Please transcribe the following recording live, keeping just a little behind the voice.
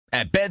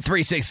At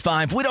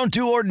Bet365, we don't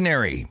do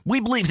ordinary. We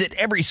believe that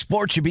every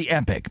sport should be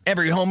epic.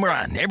 Every home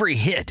run, every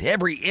hit,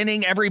 every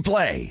inning, every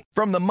play.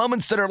 From the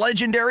moments that are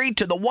legendary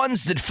to the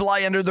ones that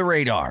fly under the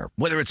radar.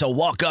 Whether it's a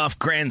walk-off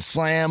grand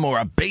slam or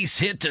a base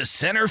hit to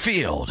center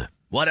field.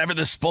 Whatever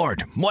the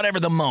sport, whatever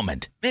the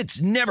moment.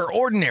 It's never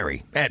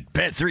ordinary at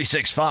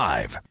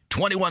Bet365.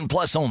 21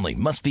 plus only.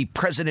 Must be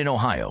present in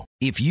Ohio.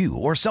 If you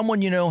or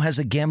someone you know has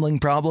a gambling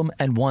problem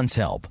and wants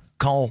help,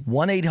 call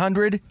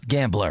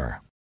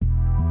 1-800-GAMBLER.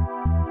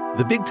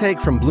 The Big Take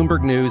from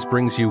Bloomberg News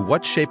brings you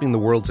what's shaping the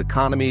world's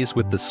economies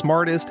with the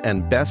smartest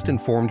and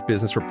best-informed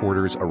business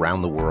reporters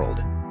around the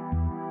world.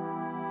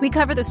 We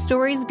cover the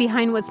stories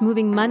behind what's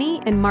moving money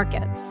and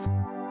markets,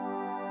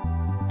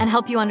 and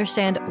help you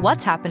understand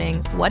what's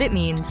happening, what it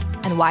means,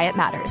 and why it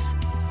matters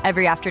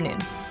every afternoon.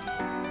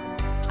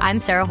 I'm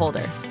Sarah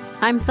Holder.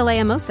 I'm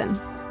Saleha Mohsin.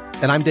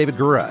 And I'm David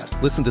Gura.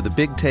 Listen to The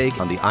Big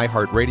Take on the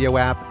iHeartRadio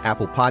app,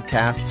 Apple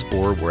Podcasts,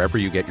 or wherever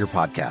you get your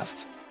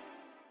podcasts.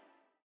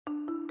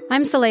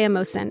 I'm Saleha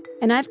Mohsin,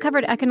 and I've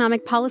covered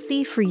economic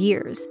policy for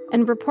years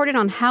and reported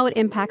on how it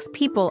impacts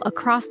people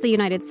across the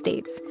United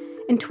States.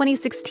 In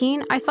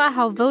 2016, I saw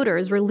how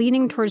voters were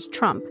leaning towards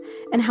Trump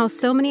and how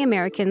so many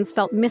Americans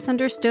felt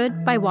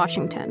misunderstood by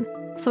Washington.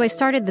 So I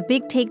started The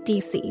Big Take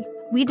DC.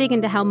 We dig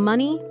into how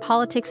money,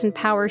 politics, and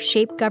power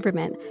shape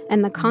government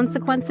and the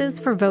consequences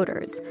for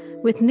voters.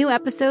 With new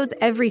episodes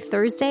every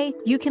Thursday,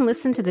 you can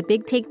listen to The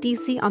Big Take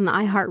DC on the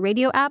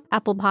iHeartRadio app,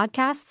 Apple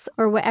Podcasts,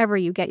 or wherever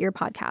you get your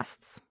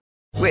podcasts.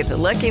 With the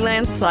Lucky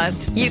Land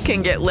Slots, you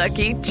can get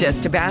lucky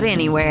just about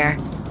anywhere.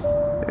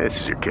 This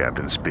is your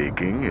captain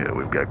speaking.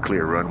 We've got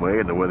clear runway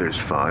and the weather's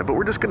fine, but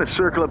we're just going to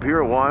circle up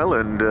here a while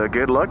and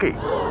get lucky.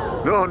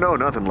 No,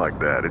 nothing like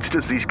that. It's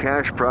just these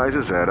cash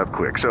prizes add up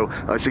quick. So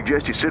I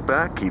suggest you sit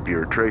back, keep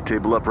your tray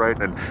table upright,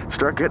 and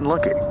start getting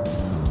lucky.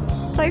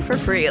 Play for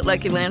free at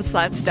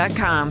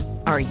LuckyLandSlots.com.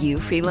 Are you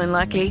feeling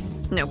lucky?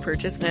 No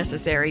purchase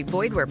necessary.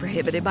 Void where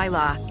prohibited by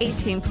law.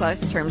 18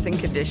 plus terms and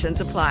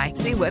conditions apply.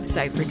 See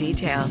website for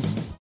details.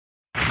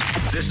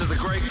 This is the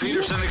Greg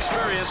Peterson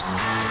Experience.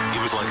 He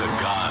was like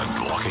a god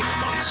walking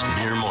amongst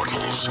mere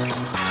mortals.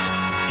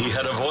 He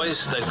had a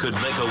voice that could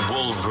make a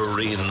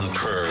wolverine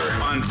purr.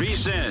 On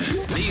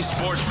VSiN, the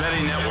Sports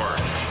Betting Network.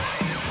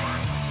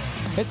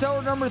 It's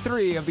hour number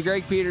 3 of the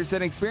Greg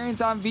Peterson Experience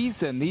on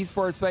VSiN, the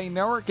Sports Betting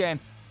Network, and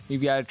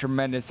we've got a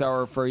tremendous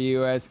hour for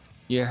you as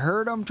you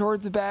heard him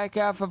towards the back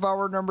half of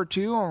hour number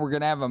 2, and we're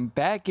going to have him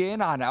back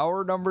in on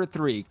hour number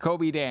 3.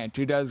 Kobe Dant,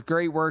 who does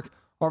great work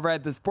over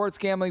at the Sports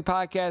Gambling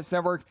Podcast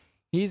Network.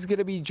 He's going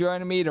to be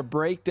joining me to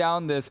break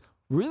down this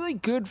really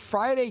good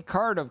Friday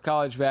card of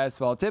college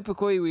basketball.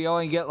 Typically, we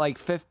only get like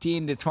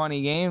 15 to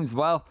 20 games.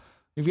 Well,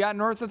 we've got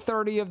north of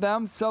 30 of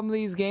them. Some of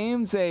these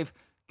games, they've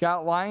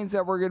got lines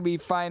that we're going to be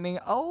finding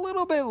a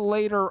little bit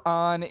later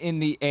on in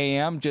the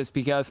AM just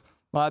because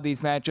a lot of these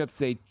matchups,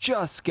 they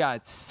just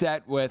got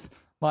set with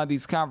a lot of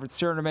these conference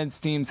tournaments.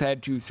 Teams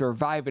had to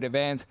survive in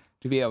advance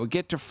to be able to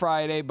get to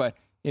Friday, but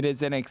it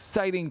is an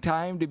exciting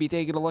time to be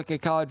taking a look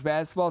at college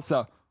basketball. So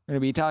we're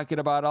going to be talking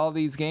about all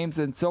these games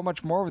and so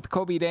much more with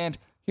Kobe Dant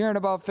here in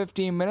about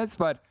 15 minutes.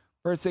 But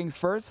first things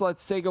first,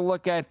 let's take a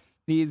look at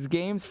these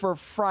games for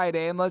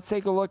Friday. And let's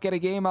take a look at a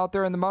game out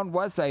there in the Mountain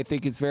West I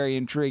think is very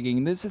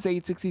intriguing. This is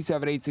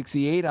 867,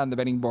 868 on the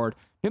betting board.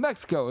 New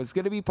Mexico is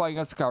going to be playing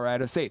against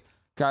Colorado State.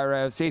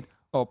 Colorado State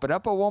open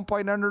up a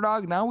 1-point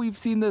underdog. Now we've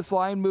seen this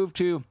line move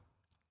to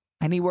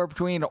anywhere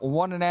between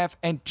 1.5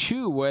 and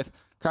 2 with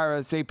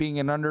Colorado State being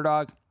an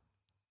underdog.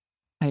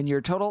 And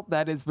your total,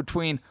 that is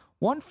between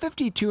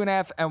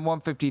 152.5 and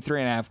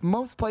 153.5.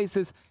 Most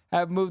places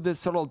have moved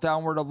this total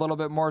downward a little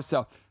bit more.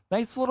 So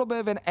nice little bit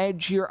of an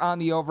edge here on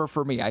the over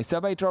for me. I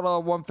set my total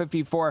at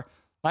 154.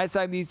 Last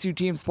time these two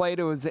teams played,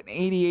 it was an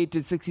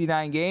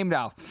 88-69 game.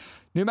 Now,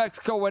 New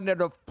Mexico went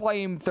into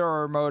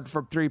flamethrower mode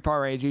from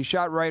three-point range. He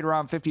shot right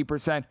around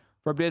 50%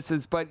 from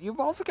distance. But you've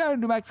also got a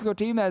New Mexico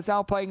team that's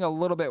now playing a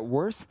little bit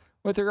worse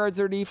with regards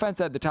to their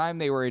defense. At the time,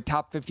 they were a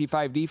top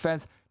 55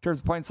 defense in terms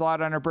of points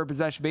allowed on a per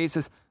possession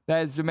basis. That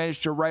has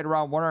diminished to right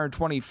around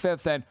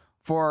 125th. And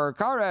for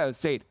Colorado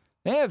State,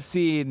 they have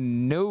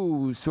seen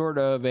no sort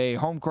of a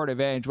home court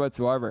advantage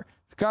whatsoever.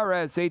 It's a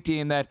Colorado State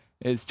team that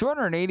is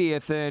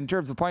 280th in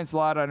terms of points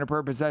allowed on a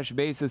per possession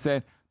basis,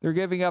 and they're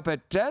giving up a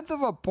tenth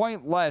of a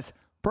point less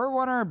per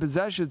 100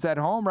 possessions at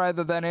home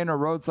rather than in a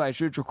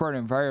road/neutral court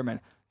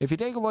environment. If you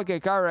take a look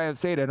at Colorado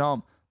State at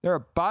home, they're a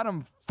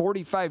bottom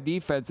 45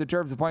 defense in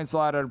terms of points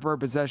allowed on a per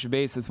possession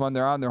basis when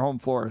they're on their home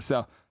floor.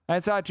 So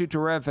that's not too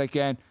terrific,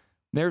 and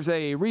there's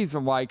a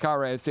reason why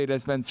Colorado State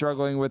has been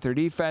struggling with their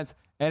defense,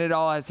 and it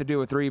all has to do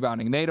with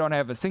rebounding. They don't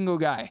have a single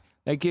guy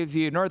that gives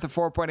you north of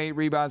 4.8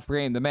 rebounds per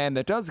game. The man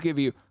that does give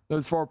you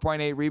those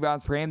 4.8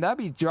 rebounds per game, that'd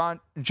be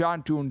John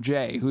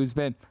Tunjay, who's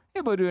been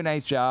able to do a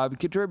nice job,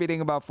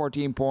 contributing about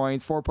 14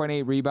 points,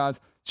 4.8 rebounds,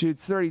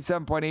 shoots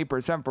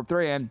 37.8% from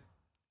three, and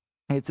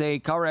it's a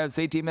Colorado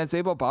State team that's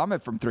able to bomb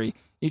it from three.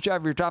 Each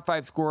of your top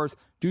 5 scorers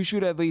do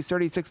shoot at least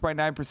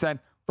 36.9%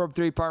 from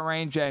three-point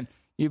range, and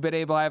you've been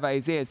able to have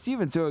Isaiah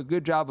Stevens do a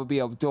good job of being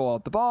able to dole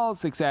out the ball,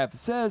 6.5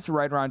 assists,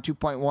 right around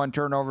 2.1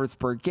 turnovers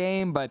per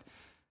game. But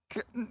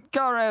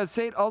Colorado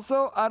State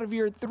also, out of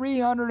your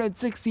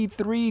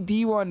 363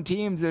 D1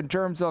 teams in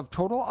terms of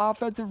total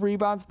offensive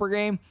rebounds per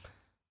game,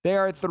 they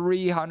are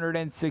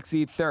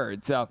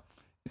 363rd. So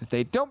if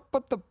they don't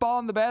put the ball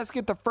in the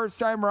basket the first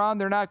time around,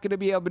 they're not going to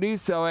be able to do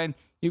so. And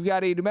you've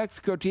got a New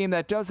Mexico team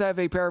that does have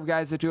a pair of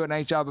guys that do a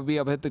nice job of being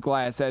able to hit the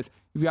glass, as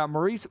you've got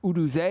Maurice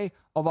Uduze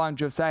along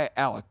Josiah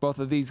Alec. Both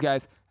of these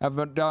guys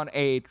have done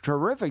a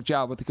terrific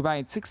job with a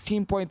combined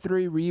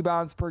 16.3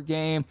 rebounds per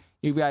game.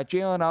 You've got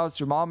Jalen House,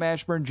 Jamal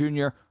Mashburn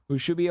Jr., who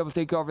should be able to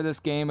take over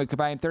this game, a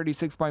combined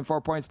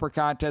 36.4 points per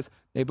contest.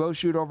 They both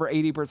shoot over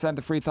 80%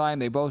 the free throw line.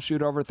 They both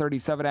shoot over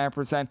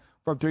 37.5%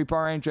 from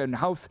three-point range. And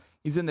House,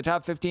 he's in the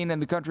top 15 in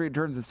the country in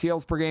terms of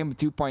steals per game with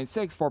 2.6,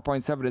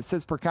 4.7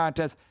 assists per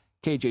contest.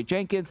 KJ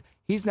Jenkins,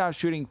 he's now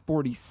shooting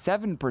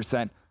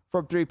 47%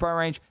 from three-point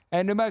range.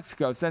 And New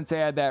Mexico, since they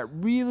had that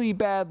really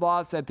bad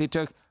loss that they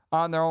took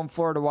on their own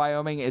floor to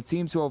Wyoming, it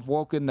seems to have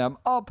woken them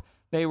up.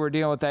 They were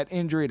dealing with that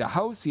injury to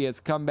House. He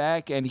has come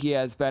back, and he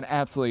has been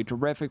absolutely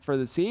terrific for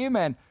the team,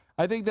 and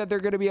I think that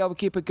they're going to be able to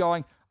keep it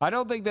going. I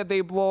don't think that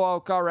they blow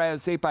out Colorado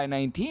State by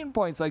 19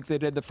 points like they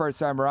did the first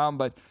time around,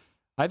 but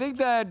I think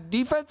that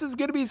defense is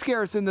going to be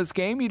scarce in this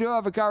game. You do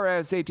have a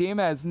Colorado State team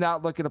that's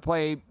not looking to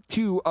play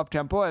too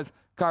up-tempo, as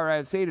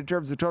Colorado State, in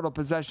terms of total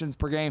possessions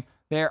per game,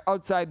 they are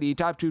outside the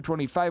top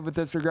 225 with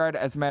this regard.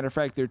 As a matter of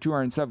fact, they're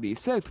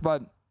 276th,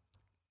 but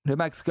New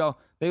Mexico,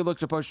 they look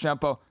to push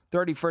tempo,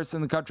 31st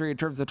in the country in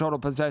terms of total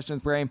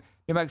possessions per game.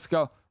 New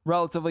Mexico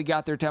relatively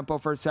got their tempo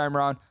first time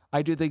around.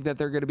 I do think that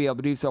they're going to be able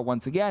to do so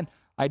once again.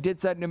 I did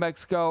set New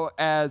Mexico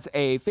as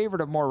a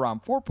favorite of more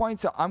around 4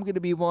 points, so I'm going to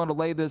be willing to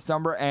lay this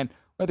number. And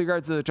with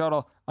regards to the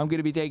total, I'm going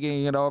to be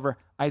taking it over.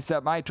 I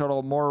set my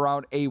total more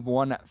around a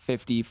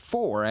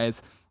 154.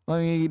 As let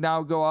me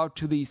now go out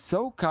to the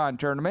SoCon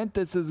tournament.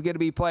 This is going to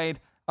be played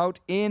out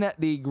in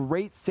the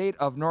great state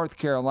of North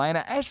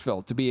Carolina,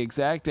 Asheville to be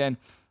exact. And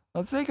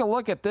let's take a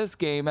look at this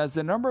game, as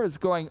the number is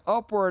going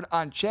upward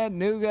on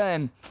Chattanooga,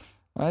 and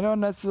I don't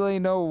necessarily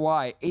know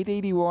why.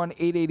 881,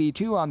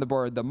 882 on the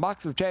board. The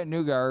Mocs of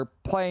Chattanooga are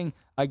playing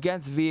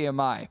against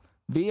VMI.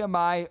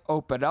 VMI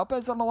opened up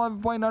as an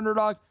 11-point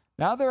underdog.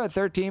 Now they're a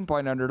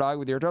 13-point underdog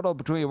with your total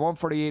between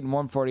 148 and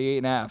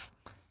 148.5.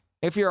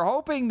 If you're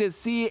hoping to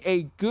see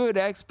a good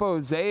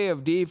expose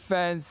of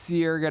defense,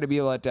 you're going to be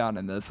let down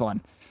in this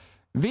one.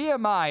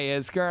 VMI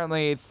is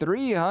currently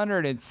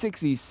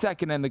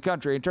 362nd in the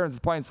country in terms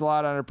of points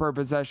allowed on a per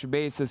possession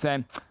basis.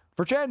 And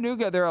for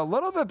Chattanooga, they're a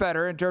little bit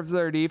better in terms of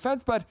their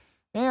defense, but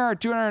they are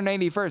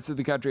 291st in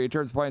the country in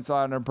terms of points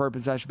allowed on a per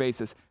possession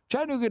basis.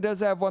 Chattanooga does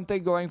have one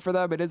thing going for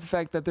them. It is the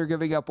fact that they're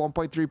giving up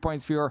 1.3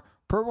 points fewer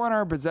per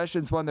 100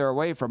 possessions when they're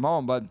away from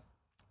home, but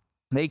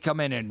they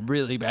come in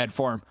really bad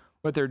form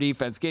with their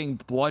defense, getting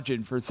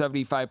bludgeoned for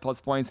 75-plus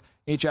points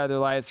each of their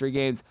last three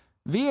games.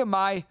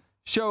 VMI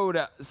showed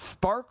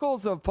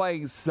sparkles of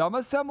playing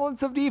some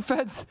semblance of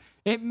defense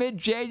in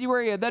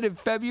mid-January, and then in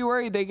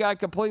February they got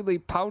completely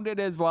pounded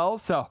as well,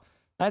 so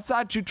that's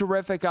not too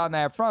terrific on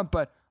that front.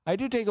 But I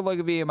do take a look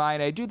at VMI,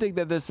 and I do think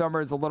that this summer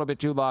is a little bit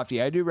too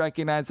lofty. I do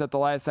recognize that the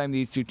last time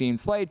these two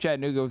teams played,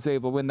 Chattanooga was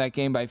able to win that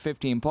game by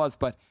 15+,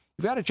 but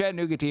you've got a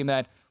Chattanooga team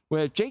that,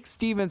 with Jake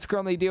Stevens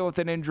currently dealing with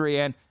an injury,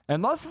 and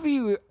unless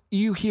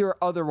you hear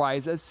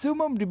otherwise,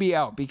 assume him to be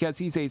out, because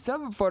he's a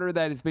 7-footer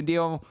that has been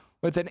dealing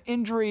with an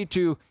injury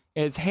to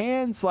his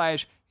hand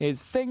 /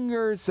 his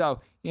fingers, so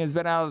he has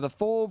been out of the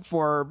fold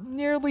for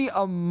nearly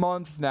a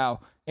month now.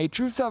 A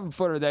true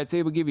 7-footer that's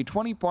able to give you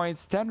 20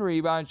 points, 10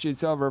 rebounds,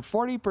 shoots over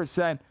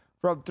 40%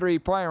 from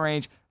three-point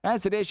range.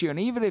 That's an issue, and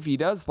even if he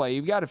does play,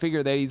 you've got to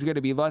figure that he's going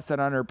to be less than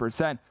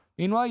 100%.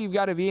 Meanwhile, you've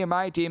got a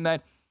VMI team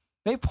that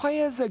they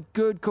play as a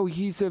good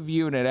cohesive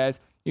unit, as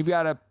you've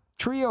got a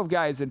trio of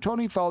guys in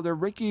Tony Felder,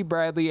 Ricky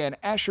Bradley, and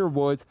Asher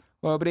Woods,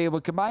 who have been able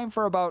to combine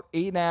for about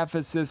 8.5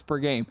 assists per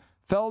game.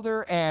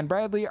 Felder and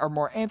Bradley are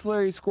more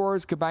ancillary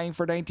scorers, combining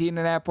for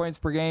 19.5 points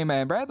per game,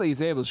 and Bradley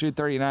is able to shoot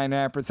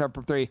 39.5%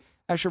 from three.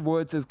 Asher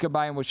Woods is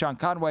combined with Sean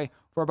Conway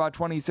for about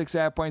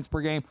 26.5 points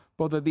per game.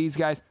 Both of these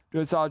guys do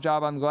a solid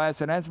job on the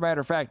glass, and as a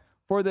matter of fact,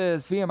 for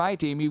this VMI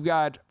team, you've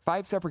got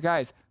 5 separate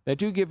guys that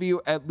do give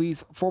you at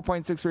least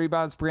 4.6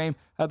 rebounds per game,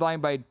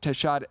 headlined by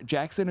Tashad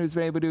Jackson, who's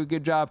been able to do a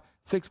good job.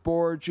 6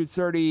 boards, shoots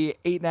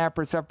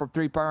 38.5% from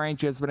three-point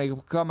range, has been able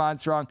to come on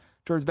strong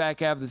towards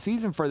back half of the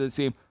season for this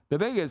team. The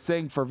biggest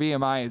thing for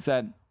VMI is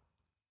that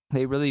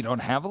they really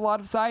don't have a lot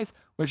of size,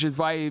 which is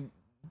why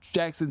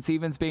Jackson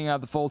Stevens being out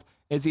of the fold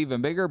is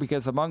even bigger,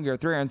 because among your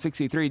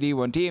 363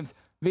 D1 teams,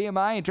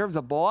 VMI, in terms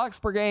of blocks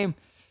per game,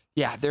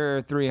 yeah,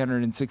 they're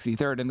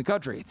 363rd in the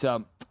country.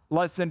 So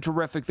less than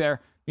terrific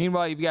there.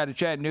 Meanwhile, you've got a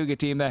Chattanooga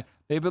team that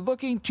they've been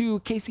looking to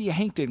Casey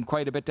Hankton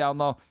quite a bit down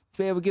low. He's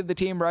been able to give the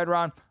team right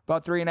around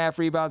about 3.5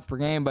 rebounds per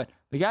game, but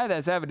the guy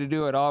that's having to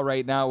do it all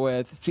right now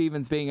with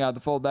Stevens being out of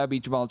the fold, that'd be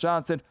Jamal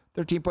Johnson.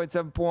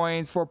 13.7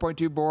 points,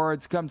 4.2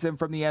 boards, comes in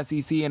from the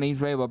SEC, and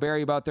he's able to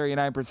bury about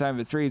 39% of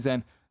his threes.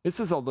 And this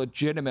is a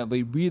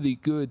legitimately really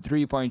good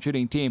three-point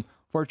shooting team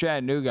for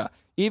Chattanooga.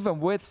 Even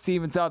with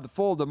Stevens out of the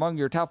fold, among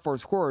your top 4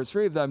 scorers,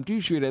 3 of them do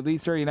shoot at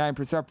least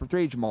 39% from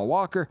 3. Jamal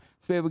Walker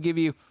is able to give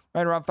you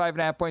right around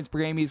 5.5 points per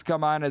game. He's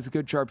come on as a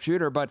good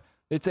sharpshooter, but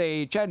it's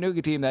a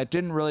Chattanooga team that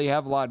didn't really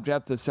have a lot of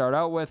depth to start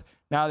out with.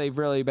 Now they've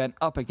really been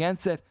up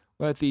against it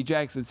with the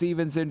Jackson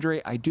Stevens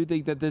injury. I do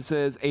think that this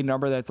is a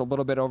number that's a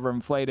little bit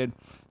overinflated.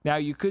 Now,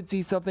 you could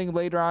see something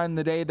later on in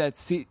the day that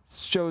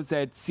shows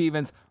that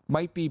Stevens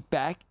might be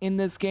back in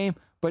this game,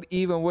 but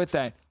even with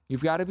that,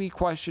 you've got to be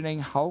questioning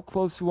how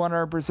close to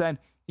 100%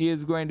 he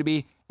is going to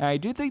be. And I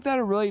do think that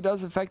it really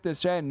does affect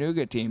this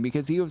Chattanooga team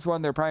because he was one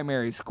of their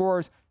primary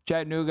scorers.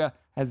 Chattanooga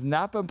has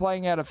not been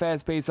playing at a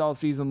fast pace all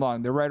season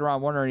long. They're right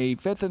around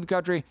 185th in the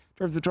country in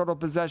terms of total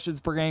possessions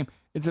per game.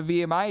 It's a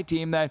VMI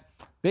team that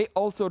they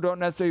also don't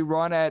necessarily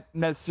run at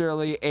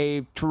necessarily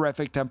a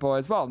terrific tempo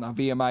as well. Now,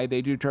 VMI,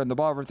 they do turn the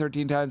ball over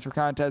 13 times per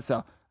contest,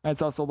 so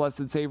that's also less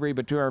than Savory,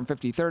 but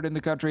 253rd in the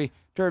country in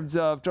terms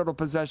of total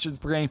possessions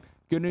per game.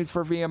 Good news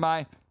for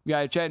VMI. We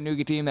got a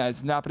Chattanooga team that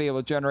has not been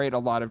able to generate a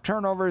lot of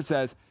turnovers,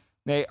 as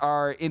they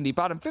are in the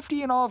bottom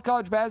 50 in all of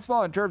college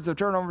basketball in terms of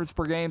turnovers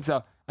per game.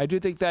 So I do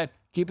think that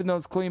keeping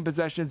those clean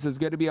possessions is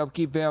going to be able to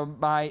keep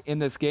VMI in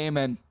this game,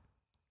 and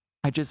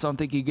I just don't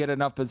think you get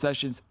enough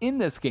possessions in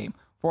this game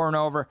for and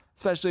over,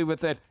 especially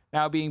with it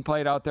now being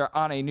played out there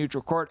on a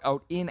neutral court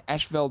out in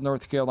Asheville,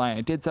 North Carolina.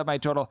 I did set my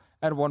total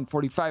at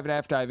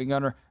 145.5 diving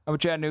under. I'm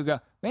with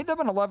Chattanooga. Made them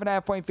an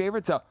 11.5 point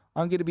favorite, so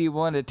I'm going to be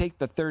willing to take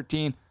the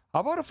 13. How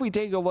about if we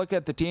take a look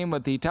at the team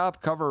with the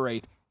top cover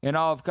rate in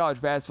all of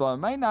college basketball? It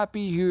might not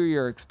be who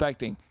you're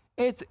expecting.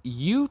 It's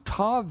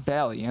Utah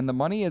Valley, and the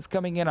money is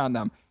coming in on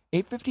them.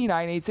 859,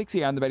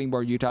 860 on the betting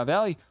board. Utah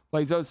Valley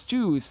plays those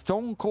two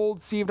stone cold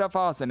CFF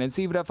Austin, and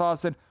CFF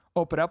Austin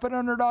open up an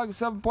underdog of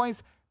 7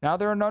 points. Now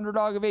they're an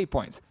underdog of 8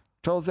 points.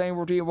 Total's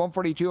anywhere between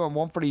 142 and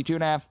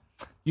 142.5.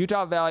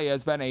 Utah Valley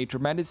has been a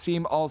tremendous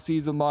team all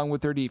season long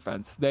with their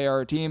defense. They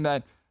are a team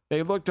that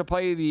they look to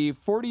play the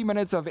 40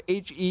 minutes of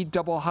HE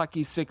double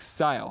hockey six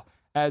style,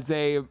 as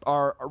they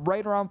are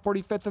right around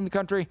 45th in the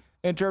country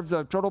in terms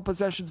of total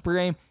possessions per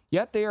game,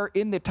 yet they are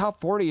in the top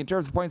 40 in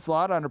terms of points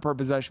allowed on a per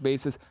possession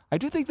basis. I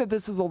do think that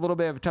this is a little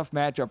bit of a tough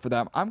matchup for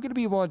them. I'm going to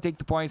be willing to take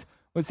the points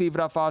with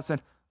CFF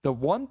Austin. The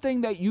one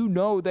thing that you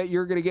know that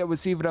you're going to get with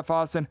CFF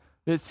Austin,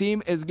 this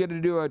team is going to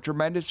do a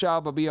tremendous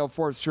job of being able to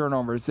force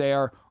turnovers. They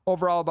are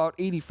overall about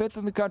 85th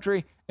in the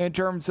country in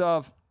terms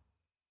of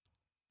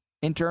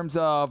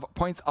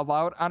points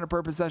allowed on a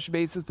per possession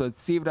basis, but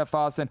CFF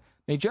Austin,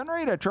 they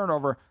generate a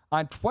turnover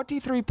on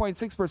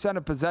 23.6%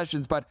 of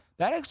possessions, but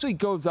that actually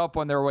goes up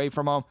when they're away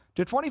from home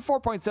to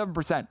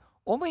 24.7%.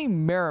 Only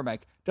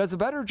Merrimack does a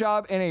better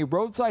job in a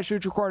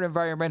roadside-neutral court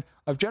environment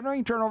of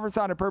generating turnovers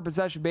on a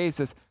per-possession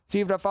basis.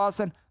 CFF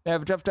Austin, they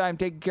have a tough time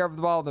taking care of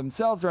the ball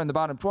themselves. They're in the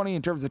bottom 20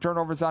 in terms of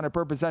turnovers on a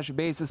per-possession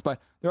basis,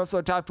 but they're also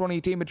a top 20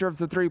 team in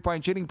terms of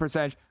three-point shooting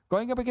percentage,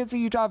 going up against the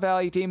Utah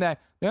Valley team that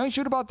they only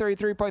shoot about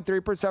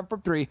 33.3%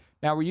 from three.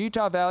 Now, where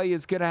Utah Valley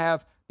is going to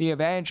have the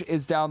advantage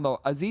is down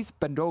low. Aziz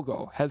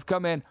Bendogo has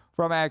come in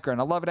from Akron.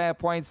 11.5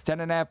 points,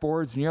 10.5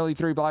 boards, nearly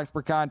 3 blocks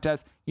per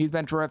contest. He's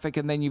been terrific.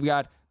 And then you've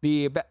got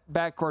the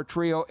backcourt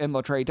trio in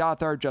Latrey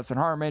Dothard, Justin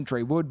Harmon,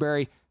 Trey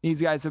Woodbury.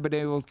 These guys have been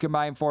able to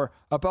combine for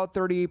about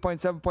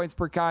 38.7 points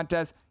per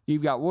contest.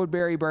 You've got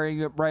Woodbury bearing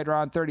right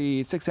around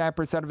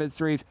 36.5% of his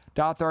threes.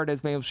 Dothard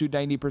has been able to shoot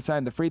 90%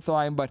 of the free throw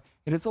line, but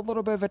it is a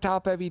little bit of a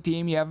top-heavy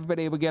team. You haven't been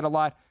able to get a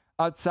lot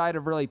outside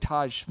of really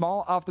Taj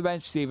Small off the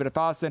bench. CFF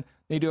Austin,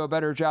 they do a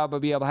better job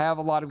of being able to have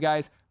a lot of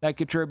guys that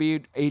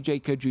contribute.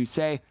 AJ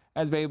Kajuse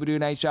has been able to do a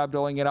nice job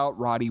doling it out.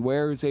 Roddy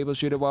Ware is able to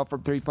shoot it well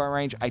from three-point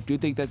range. I do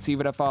think that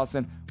CFF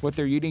Austin, with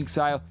their unique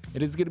style,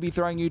 it is going to be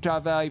throwing Utah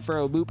Valley for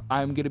a loop.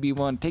 I'm going to be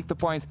willing to take the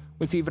points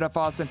with CFF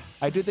Austin.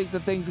 I do think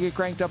that things get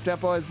cranked up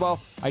tempo as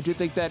well. I do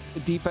think that the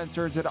defense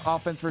turns into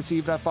offense for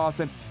CFF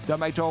Austin.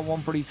 Semi-total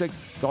 146.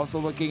 It's also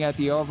looking at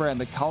the over, and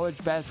the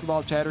college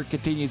basketball chatter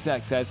continues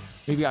next as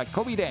we've got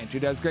Kobe Danch, who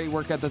does great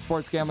work at the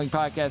Sports Gambling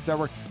Podcast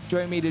Network,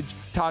 join me to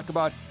talk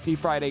about the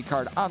Friday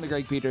card on the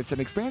Greg Peterson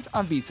Experience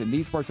on VSiN,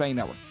 the Sports Betting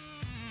Network.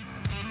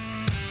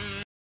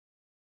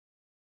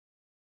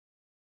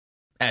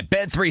 At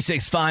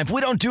Bet365, we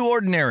don't do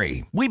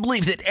ordinary. We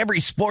believe that every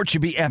sport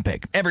should be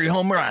epic. Every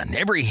home run,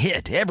 every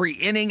hit, every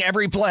inning,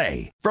 every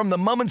play. From the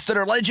moments that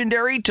are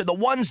legendary to the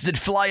ones that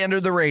fly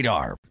under the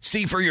radar.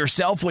 See for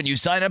yourself when you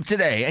sign up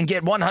today and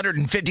get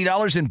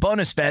 $150 in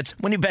bonus bets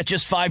when you bet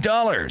just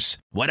 $5.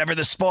 Whatever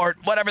the sport,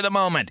 whatever the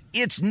moment,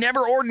 it's never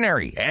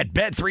ordinary at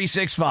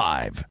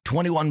Bet365.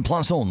 21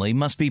 plus only.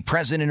 Must be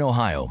present in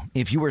Ohio.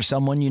 If you or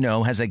someone you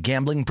know has a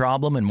gambling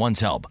problem and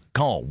wants help,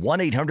 call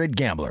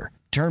 1-800-GAMBLER.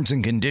 Terms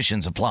and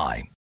conditions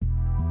apply.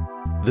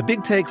 The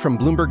Big Take from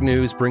Bloomberg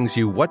News brings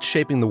you what's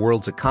shaping the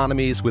world's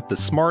economies with the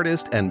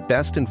smartest and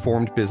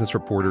best-informed business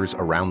reporters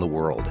around the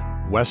world.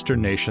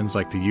 Western nations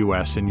like the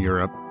U.S. and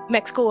Europe.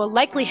 Mexico will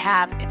likely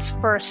have its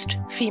first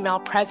female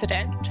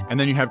president. And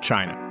then you have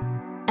China.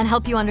 And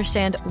help you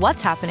understand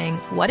what's happening,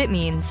 what it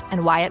means,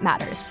 and why it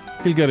matters.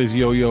 He'll get his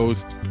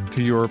yo-yos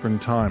to Europe in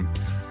time.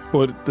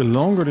 But the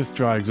longer this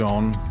drags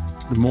on,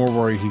 the more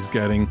worry he's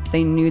getting.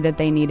 They knew that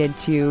they needed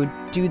to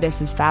do this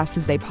as fast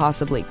as they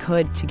possibly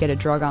could to get a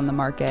drug on the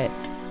market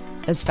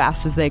as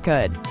fast as they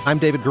could. I'm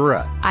David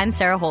Gura. I'm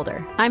Sarah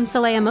Holder. I'm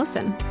Saleha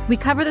Mohsen. We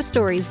cover the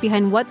stories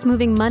behind what's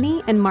moving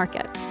money and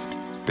markets.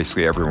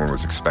 Basically, everyone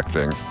was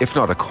expecting, if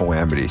not a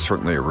calamity,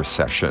 certainly a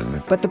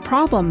recession. But the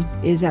problem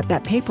is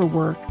that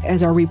paperwork,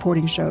 as our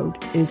reporting showed,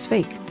 is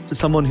fake. As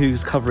someone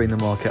who's covering the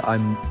market,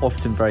 I'm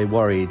often very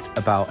worried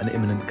about an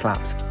imminent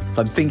collapse.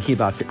 So I'm thinking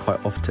about it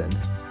quite often.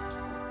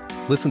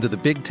 Listen to The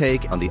Big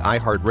Take on the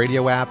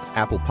iHeartRadio app,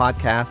 Apple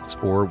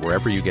Podcasts, or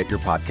wherever you get your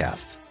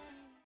podcasts.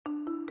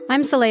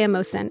 I'm Saleha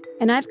Mohsen,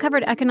 and I've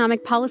covered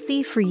economic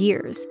policy for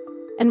years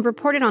and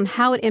reported on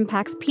how it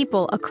impacts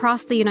people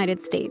across the United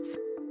States.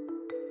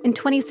 In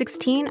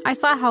 2016, I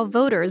saw how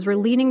voters were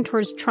leaning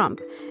towards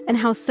Trump and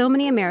how so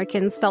many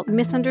Americans felt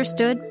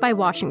misunderstood by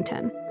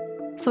Washington.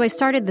 So I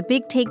started The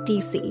Big Take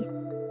DC.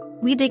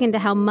 We dig into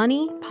how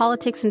money,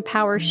 politics, and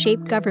power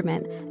shape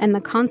government and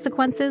the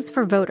consequences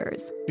for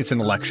voters. It's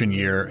an election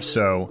year,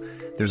 so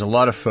there's a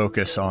lot of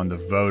focus on the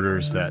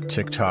voters that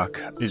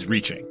TikTok is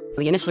reaching.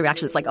 The initial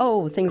reaction is like,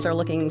 oh, things are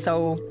looking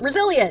so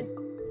resilient.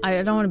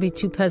 I don't want to be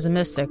too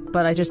pessimistic,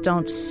 but I just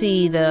don't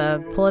see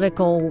the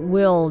political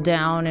will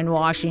down in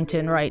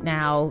Washington right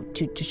now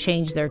to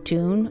change their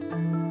tune.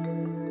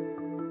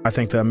 I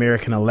think the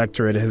American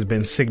electorate has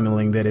been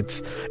signaling that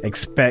it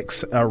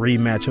expects a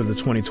rematch of the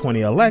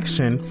 2020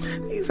 election.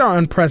 These are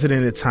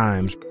unprecedented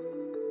times.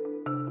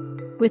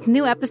 With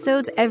new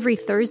episodes every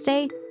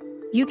Thursday,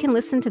 you can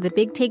listen to The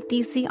Big Take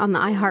DC on the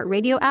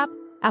iHeartRadio app,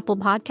 Apple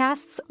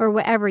Podcasts, or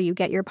wherever you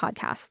get your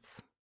podcasts.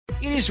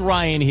 It is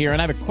Ryan here,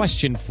 and I have a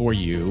question for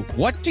you.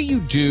 What do you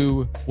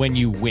do when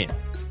you win?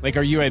 Like,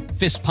 are you a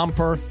fist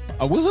pumper,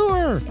 a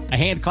woo-hooer, a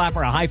hand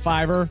clapper, a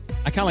high-fiver?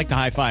 I kind of like the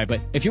high-five,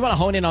 but if you want to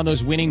hone in on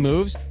those winning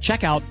moves,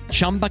 check out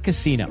Chumba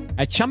Casino.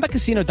 At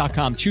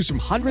ChumbaCasino.com, choose from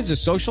hundreds of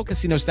social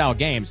casino-style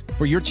games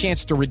for your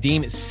chance to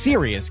redeem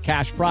serious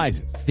cash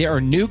prizes. There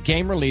are new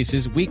game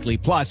releases weekly,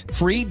 plus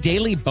free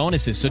daily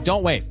bonuses, so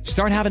don't wait.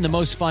 Start having the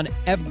most fun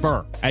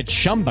ever at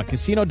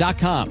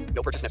ChumbaCasino.com.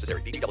 No purchase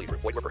necessary. VGW Group.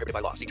 Void where prohibited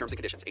by law. See terms and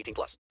conditions.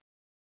 18+.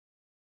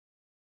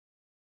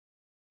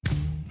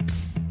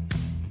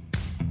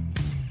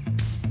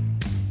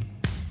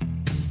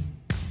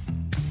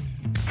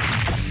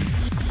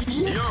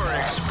 You're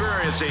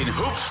experiencing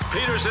Hoops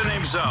Peterson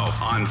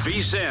himself on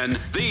VSiN,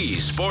 the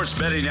Sports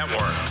Betting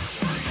Network.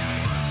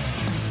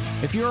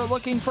 If you're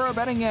looking for a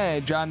betting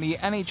edge on the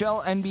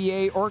NHL,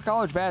 NBA, or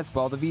college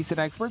basketball, the VSiN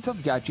experts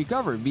have got you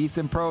covered.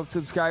 VSiN Pro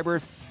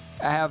subscribers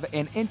have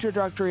an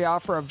introductory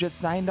offer of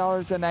just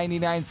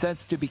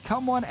 $9.99 to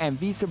become one, and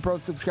VSiN Pro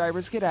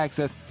subscribers get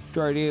access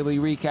to our daily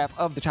recap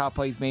of the top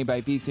plays made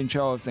by VSiN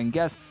show-offs and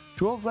guests,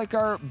 tools like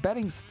our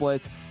betting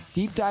splits,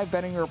 deep dive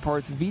betting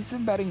reports,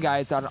 VSiN betting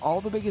guides on all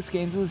the biggest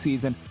games of the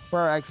season,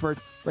 where our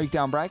experts break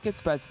down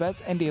brackets,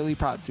 bets, and daily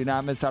props. Do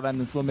not miss out on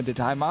this limited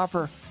time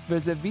offer.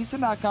 Visit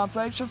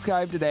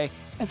VSiN.com/subscribe today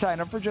and sign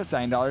up for just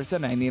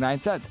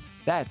 $9.99.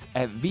 That's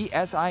at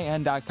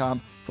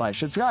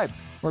VSIN.com/subscribe.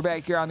 We're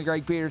back here on the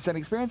Greg Peterson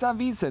Experience on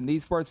VSiN, the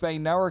Sports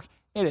Betting Network.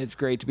 It is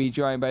great to be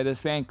joined by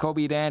this man,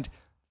 Kobe Dant.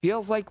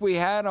 Feels like we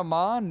had him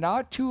on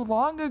not too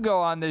long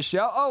ago on this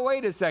show. Oh,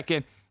 wait a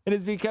second. It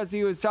is because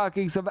he was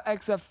talking some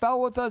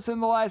XFL with us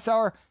in the last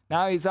hour.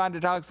 Now he's on to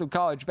talk some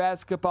college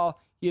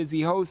basketball. He is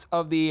the host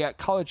of the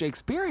College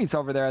Experience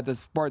over there at the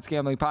Sports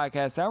Gambling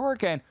Podcast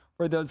Network. And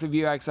for those of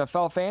you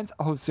XFL fans,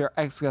 hosts their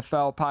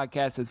XFL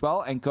podcast as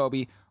well. And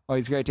Kobe,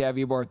 always great to have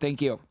you aboard. Thank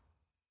you.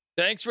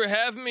 Thanks for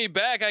having me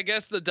back. I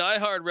guess the Die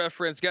Hard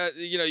reference got,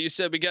 you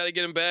said we got to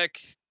get him back.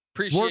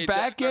 Appreciate We're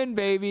back in,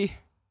 baby.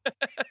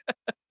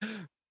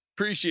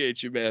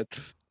 Appreciate you, man.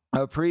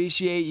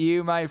 Appreciate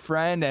you, my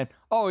friend, and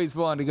always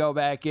willing to go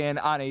back in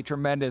on a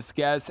tremendous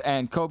guest.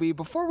 And Kobe,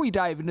 before we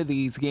dive into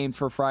these games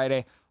for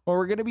Friday, what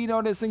we're going to be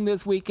noticing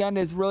this weekend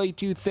is really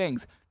two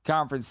things.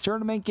 Conference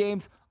tournament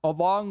games,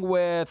 along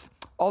with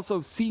also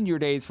senior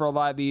days for a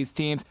lot of these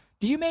teams.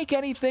 Do you make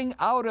anything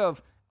out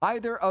of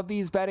either of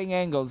these betting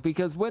angles?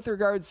 Because with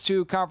regards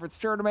to conference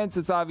tournaments,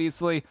 it's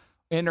obviously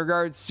in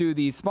regards to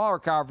the smaller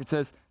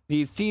conferences,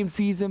 these team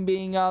season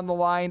being on the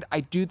line, I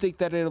do think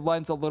that it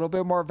lends a little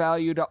bit more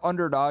value to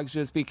underdogs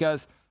just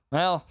because,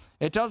 well,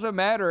 it doesn't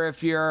matter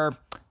if you're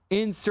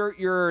insert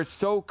your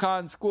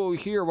SoCon school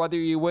here, whether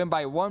you win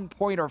by 1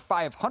 point or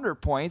 500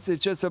 points.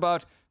 It's just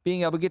about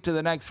being able to get to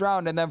the next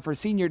round. And then for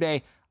senior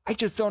day, I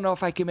just don't know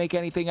if I can make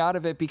anything out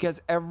of it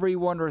because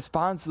everyone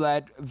responds to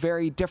that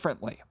very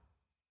differently.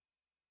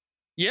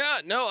 Yeah,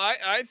 no,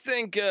 I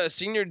think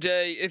senior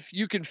day, if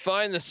you can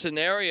find the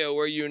scenario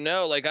where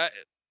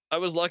I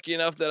was lucky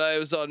enough that I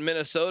was on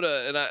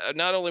Minnesota, and I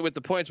not only with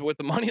the points but with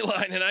the money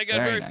line, and I got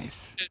very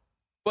nice.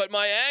 But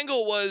my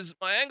angle was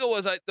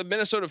the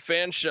Minnesota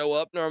fans show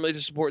up normally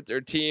to support their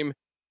team.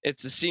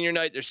 It's a senior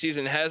night; their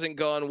season hasn't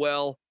gone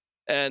well,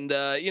 and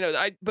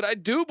but I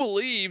do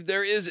believe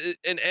there is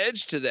an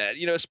edge to that.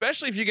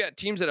 Especially if you got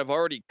teams that have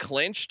already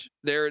clinched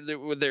their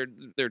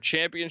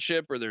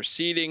championship or their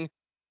seeding,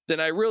 then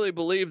I really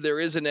believe there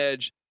is an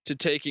edge to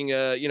taking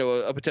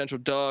a potential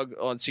dog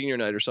on senior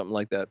night or something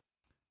like that.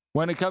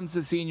 When it comes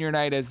to senior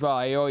night as well,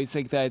 I always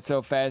think that it's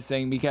so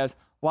fascinating because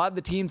a lot of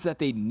the teams that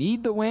they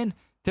need the win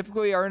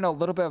typically are in a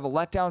little bit of a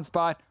letdown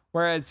spot,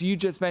 whereas you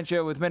just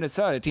mentioned with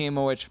Minnesota, a team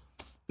in which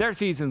their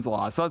season's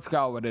lost. Let's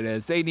call it what it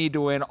is. They need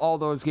to win all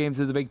those games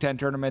of the Big Ten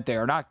tournament. They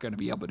are not going to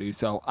be able to do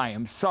so. I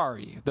am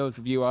sorry, those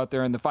of you out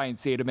there in the fine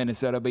state of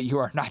Minnesota, but you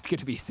are not going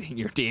to be seeing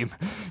your team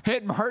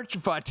in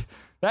March. But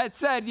that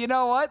said, you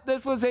know what?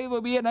 This was able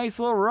to be a nice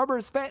little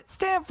rubber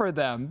stamp for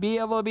them. Be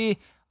able to be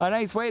a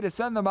nice way to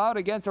send them out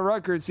against a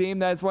Rutgers team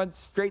that's went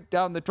straight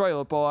down the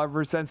toilet bowl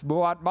ever since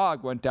Muat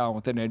Mogg went down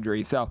with an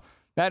injury. So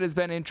that has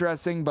been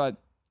interesting, but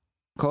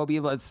Kobe,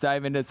 let's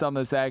dive into some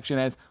of this action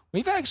as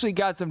we've actually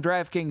got some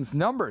DraftKings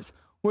numbers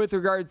with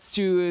regards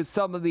to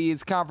some of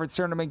these conference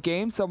tournament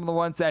games, some of the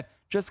ones that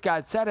just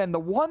got set. And the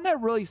one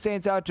that really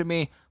stands out to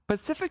me,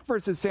 Pacific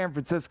versus San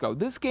Francisco.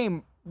 This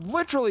game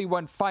literally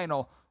went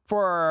final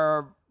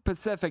for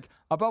Pacific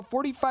about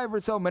 45 or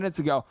so minutes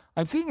ago.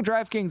 I'm seeing a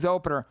DraftKings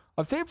opener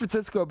of San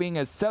Francisco being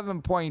a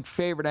 7-point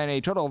favorite and a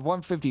total of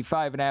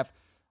 155.5.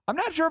 I'm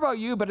not sure about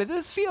you, but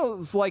this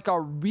feels like a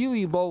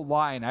really low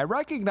line. I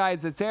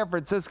recognize that San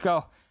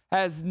Francisco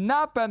has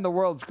not been the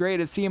world's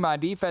greatest team on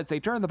defense. They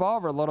turn the ball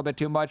over a little bit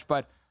too much,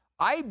 but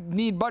I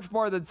need much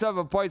more than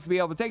 7 points to be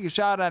able to take a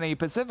shot on a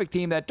Pacific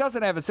team that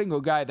doesn't have a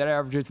single guy that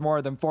averages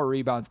more than 4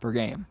 rebounds per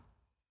game.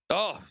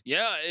 Oh,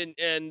 yeah,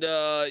 and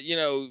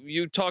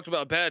you talked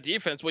about bad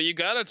defense. Well, you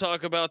got to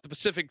talk about the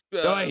Pacific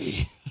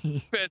defense.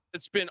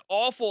 It's been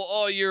awful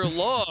all year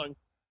long.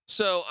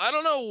 So I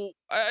don't know.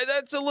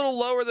 That's a little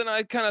lower than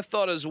I kind of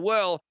thought as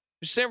well.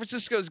 San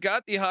Francisco's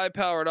got the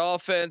high-powered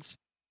offense.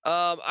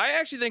 I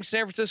actually think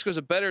San Francisco's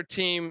a better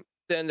team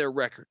than their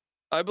record.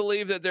 I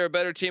believe that they're a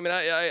better team, and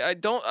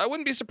I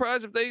wouldn't be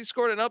surprised if they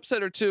scored an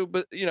upset or two.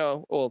 But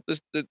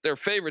they're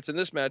favorites in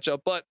this matchup.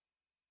 But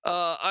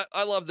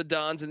I love the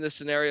Dons in this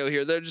scenario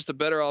here. They're just a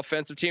better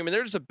offensive team, and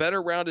they're just a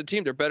better rounded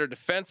team. They're better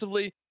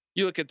defensively.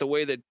 You look at the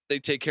way that they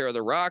take care of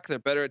the rock. They're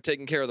better at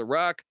taking care of the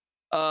rock.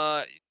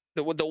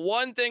 The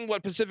one thing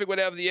what Pacific would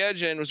have the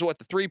edge in was the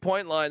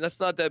 3-point line. That's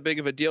not that big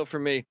of a deal for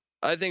me.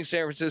 I think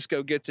San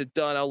Francisco gets it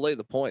done. I'll lay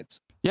the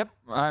points. Yep,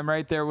 I'm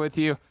right there with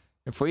you.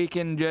 If we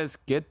can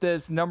just get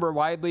this number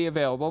widely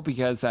available,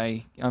 because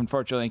I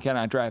unfortunately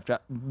cannot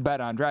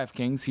bet on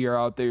DraftKings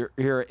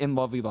here in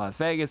lovely Las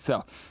Vegas.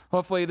 So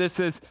hopefully this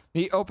is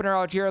the opener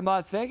out here in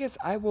Las Vegas.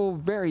 I will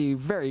very,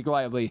 very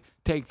gladly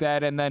take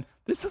that. And then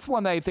this is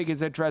one that I think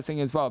is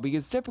interesting as well,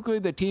 because typically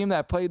the team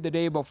that played the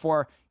day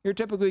before, you're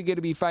typically going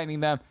to be finding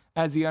them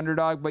as the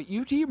underdog. But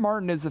UT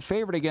Martin is a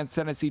favorite against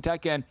Tennessee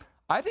Tech, and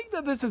I think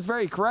that this is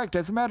very correct.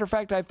 As a matter of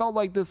fact, I felt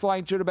like this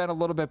line should have been a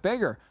little bit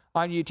bigger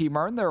on UT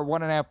Martin. They're a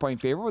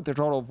 1.5-point favorite with a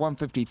total of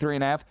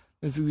 153.5.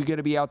 This is going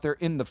to be out there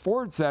in the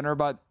Ford Center.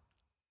 But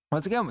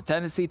once again, with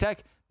Tennessee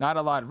Tech, not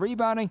a lot of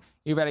rebounding.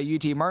 You've got a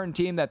UT Martin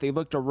team that they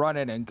look to run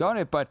it and gun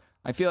it, but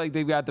I feel like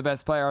they've got the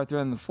best player out there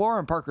on the floor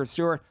in Parker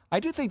Stewart. I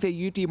do think that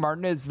UT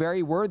Martin is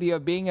very worthy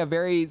of being a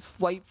very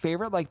slight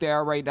favorite like they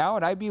are right now,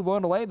 and I'd be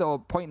willing to lay the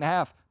 1.5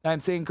 that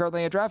I'm seeing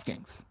currently at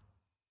DraftKings.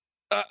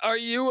 Are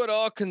you at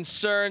all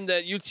concerned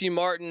that UT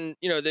Martin,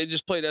 they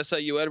just played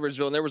SIU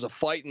Edwardsville and there was a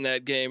fight in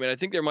that game, and I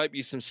think there might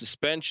be some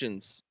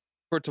suspensions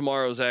for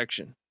tomorrow's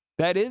action?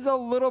 That is a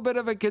little bit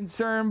of a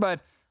concern,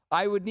 but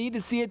I would need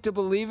to see it to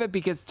believe it,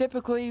 because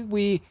typically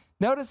we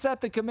notice that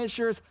the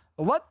commissioners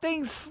let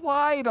things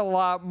slide a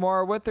lot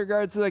more with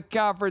regards to the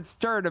conference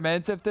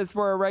tournaments. If this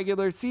were a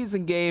regular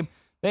season game,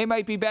 they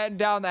might be batting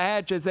down the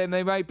hatches and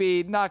they might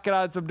be knocking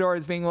on some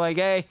doors being like,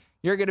 hey,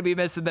 you're going to be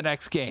missing the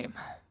next game.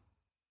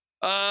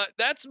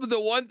 That's the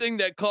one thing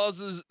that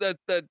causes that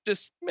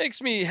just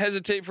makes me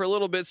hesitate for a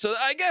little bit. So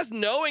I guess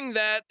knowing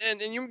that,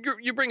 and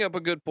you bring up a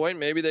good point.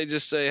 Maybe they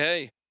just say,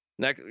 hey,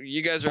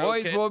 you guys are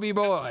boys okay. Will be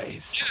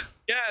boys.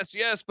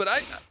 Yes. But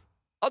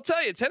I'll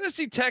tell you,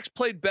 Tennessee Tech's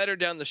played better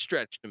down the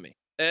stretch to me.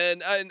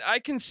 And I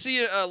can see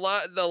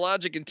the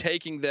logic in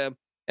taking them.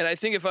 And I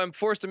think if I'm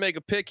forced to make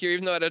a pick here,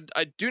 even though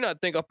I do not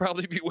think I'll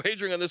probably be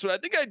wagering on this one, I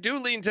think I do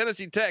lean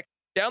Tennessee Tech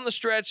down the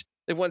stretch.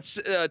 They've won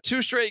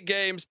 2 straight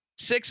games,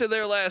 6 of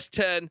their last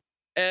 10.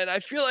 And I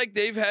feel like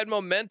they've had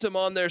momentum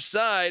on their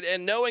side.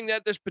 And knowing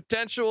that there's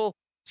potential,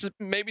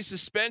 maybe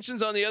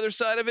suspensions on the other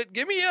side of it,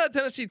 give me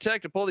Tennessee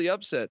Tech to pull the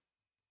upset.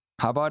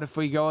 How about if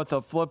we go with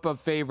a flip of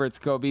favorites,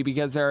 Kobe?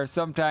 Because there are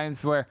some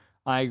times where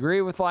I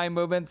agree with line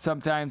movement.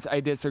 Sometimes I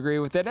disagree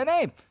with it. And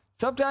hey,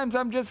 sometimes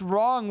I'm just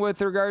wrong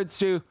with regards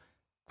to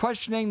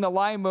questioning the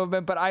line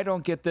movement, but I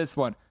don't get this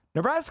one.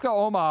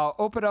 Nebraska-Omaha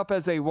opened up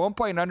as a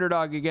 1-point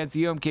underdog against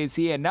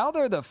UMKC, and now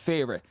they're the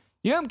favorite.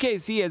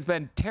 UMKC has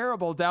been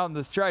terrible down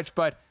the stretch,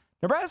 but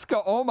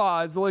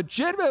Nebraska-Omaha is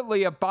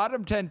legitimately a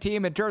bottom 10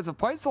 team in terms of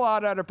points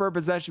allowed on a per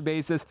possession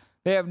basis.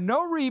 They have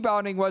no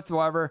rebounding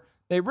whatsoever.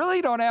 They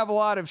really don't have a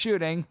lot of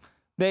shooting.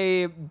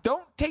 They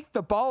don't take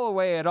the ball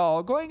away at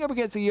all, going up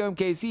against a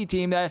UMKC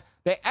team that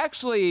they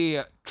actually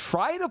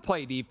try to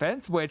play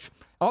defense, which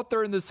out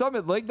there in the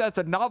Summit League, that's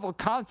a novel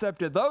concept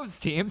to those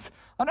teams.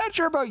 I'm not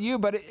sure about you,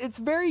 but it's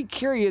very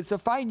curious to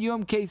find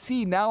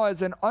UMKC now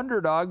as an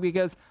underdog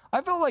because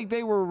I felt like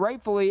they were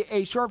rightfully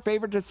a short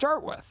favorite to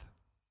start with.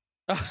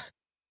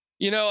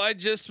 I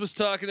just was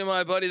talking to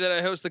my buddy that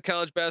I host the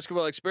college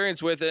basketball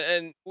experience with,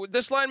 and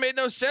this line made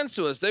no sense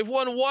to us. They've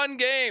won one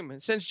game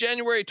since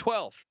January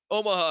 12th.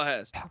 Omaha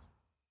has.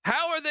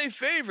 How are they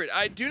favorite?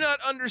 I do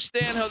not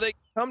understand how they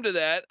come to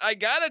that. I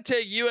got to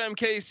take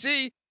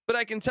UMKC, but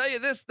I can tell you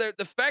this,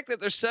 the fact that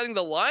they're setting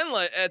the line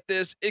at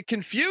this, it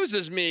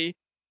confuses me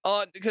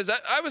because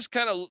I was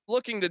kind of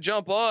looking to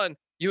jump on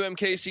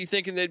UMKC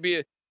thinking they'd be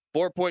a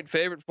 4-point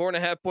favorite,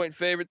 4.5-point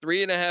favorite,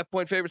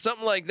 3.5-point favorite,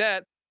 something like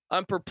that.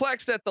 I'm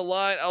perplexed at the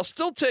line. I'll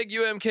still take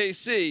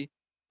UMKC,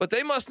 but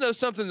they must know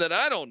something that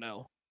I don't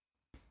know.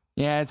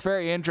 Yeah, it's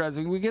very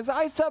interesting because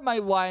I set my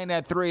line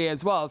at 3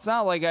 as well. It's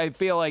not like I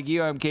feel like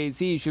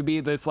UMKC should be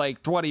this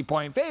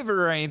 20-point favorite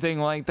or anything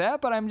like that,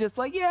 but I'm just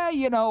like, yeah,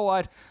 you know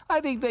what? I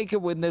think they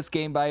could win this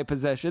game by a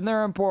possession.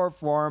 They're in poor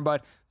form,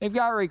 but they've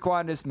got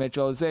Raquandis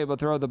Mitchell who's able to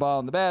throw the ball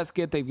in the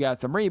basket. They've got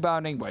some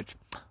rebounding, which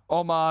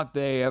Omaha,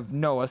 they have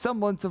no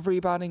semblance of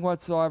rebounding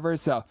whatsoever.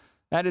 So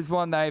that is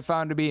one that I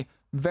found to be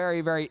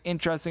very, very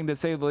interesting to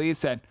say the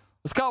least. And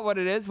let's call it what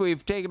it is.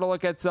 We've taken a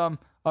look at some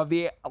of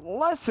the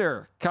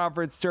lesser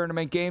conference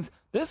tournament games.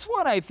 This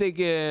one I think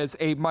is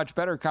a much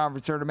better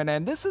conference tournament,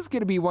 and this is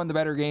going to be one of the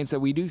better games that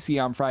we do see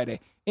on Friday.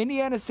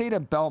 Indiana State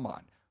and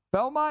Belmont.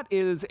 Belmont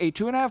is a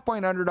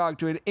 2.5-point underdog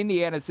to an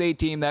Indiana State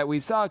team that we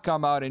saw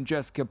come out and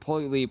just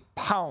completely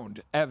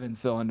pound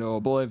Evansville into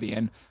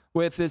oblivion.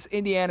 With this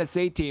Indiana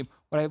State team,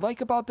 what I like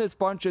about this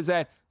bunch is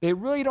that they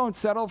really don't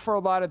settle for a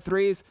lot of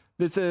threes.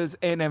 This is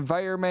an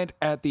environment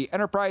at the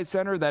Enterprise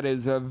Center that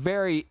is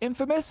very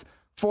infamous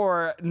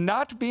for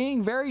not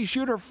being very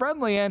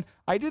shooter-friendly, and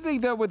I do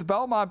think that with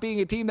Belmont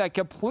being a team that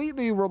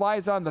completely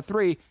relies on the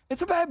three,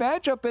 it's a bad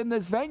matchup in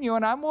this venue,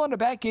 and I'm willing to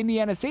back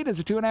Indiana State as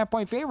a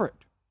 2.5-point favorite.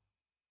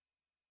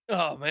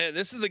 Oh, man,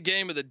 this is the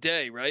game of the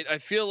day, right? I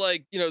feel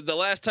like, the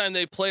last time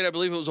they played, I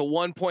believe it was a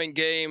 1-point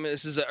game.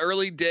 This is an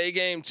early day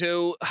game,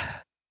 too.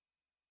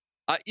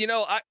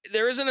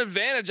 There is an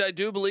advantage, I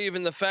do believe,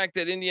 in the fact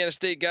that Indiana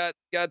State got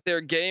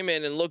their game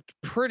in and looked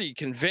pretty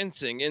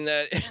convincing in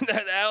that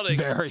outing.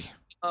 Very.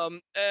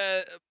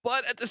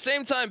 But at the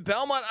same time,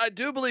 Belmont, I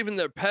do believe in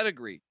their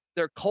pedigree,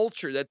 their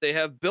culture that they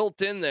have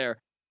built in there.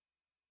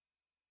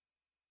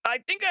 I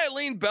think I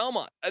lean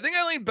Belmont. I think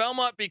I lean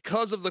Belmont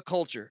because of the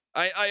culture.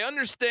 I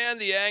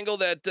understand the angle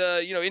that,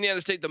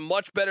 Indiana State, the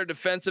much better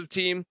defensive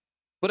team,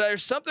 but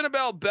there's something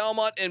about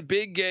Belmont in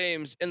big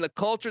games and the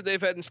culture they've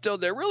had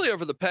instilled there really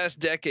over the past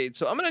decade.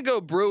 So I'm going to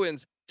go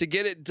Bruins to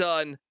get it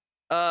done.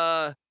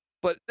 But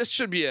this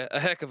should be a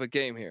heck of a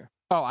game here.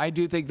 Oh, I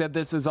do think that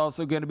this is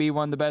also going to be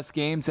one of the best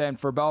games. And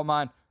for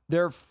Belmont,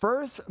 their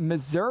first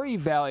Missouri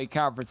Valley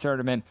Conference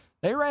tournament,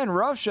 they ran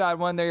roughshod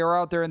when they were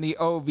out there in the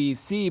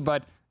OVC,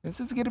 but this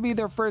is going to be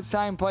their first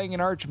time playing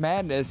in Arch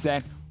Madness.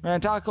 And we're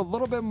going to talk a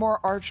little bit more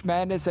Arch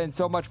Madness and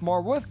so much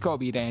more with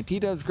Kobe Dant. He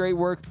does great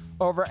work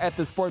over at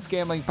the Sports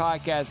Gambling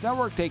Podcast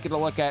Network, taking a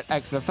look at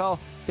XFL,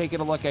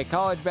 taking a look at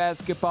college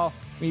basketball.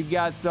 We've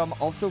got some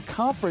also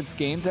conference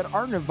games that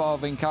aren't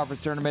involving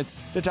conference tournaments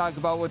to talk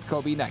about with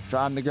Kobe next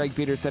on the Greg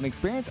Peterson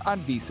Experience on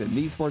VSiN,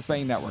 the Sports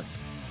Betting Network.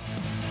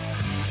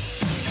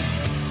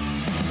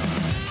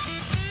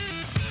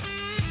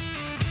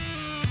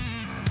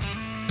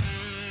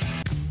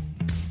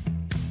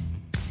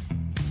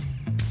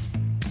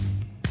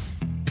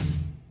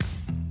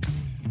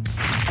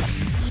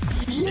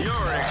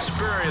 You're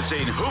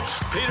experiencing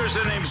Hoops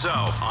Peterson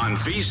himself on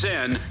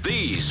VSiN,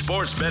 the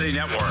Sports Betting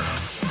Network.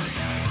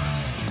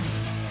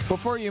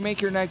 Before you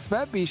make your next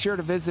bet, be sure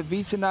to visit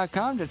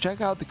VSiN.com to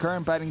check out the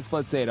current betting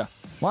splits data.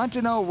 Want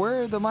to know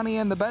where the money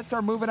and the bets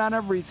are moving on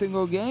every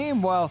single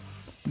game? Well,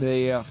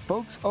 the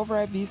folks over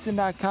at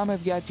VSiN.com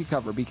have got you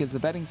covered because the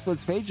betting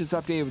splits page is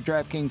updated with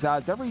DraftKings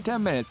odds every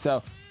 10 minutes,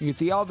 so you can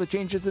see all the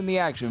changes in the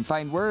action.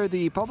 Find where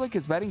the public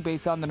is betting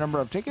based on the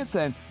number of tickets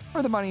and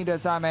where the money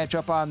does not match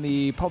up on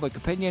the public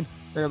opinion.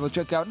 You're able to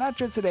check out not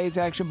just today's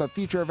action, but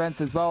future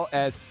events as well,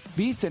 as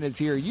VSiN is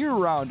here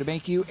year-round to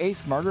make you a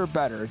smarter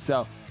bettor.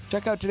 So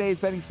check out today's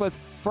betting splits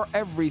for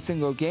every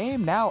single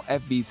game now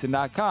at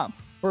VSiN.com.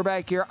 We're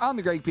back here on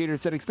the Greg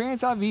Peterson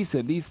Experience on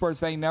VSiN, the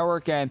Sports Betting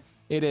Network, and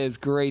it is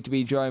great to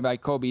be joined by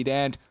Kobe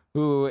Dant,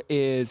 who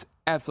is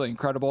absolutely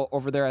incredible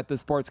over there at the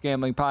Sports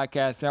Gambling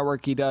Podcast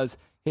Network. He does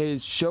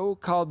his show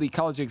called The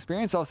College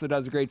Experience, also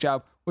does a great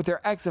job with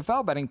their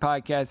XFL betting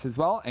podcast as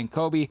well. And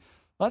Kobe,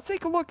 let's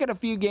take a look at a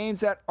few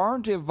games that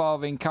aren't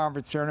involving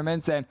conference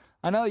tournaments. And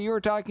I know you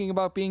were talking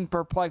about being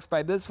perplexed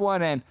by this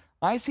one, and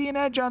I see an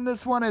edge on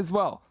this one as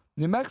well.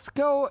 New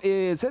Mexico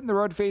is hitting the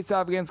road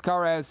face-off against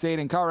Colorado State,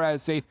 and Colorado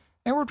State,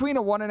 and we're between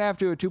a 1.5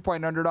 to a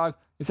 2-point underdog.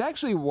 It's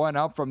actually one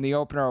up from the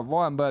opener of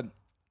 1, but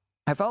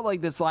I felt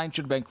like this line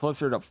should have been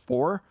closer to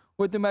 4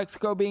 with New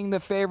Mexico being the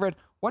favorite.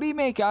 what do you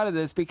make out of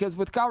this? Because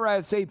with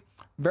Colorado State,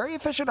 very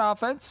efficient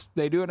offense.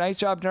 They do a nice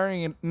job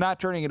not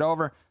turning it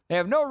over. They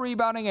have no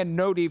rebounding and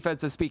no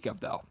defense to speak of,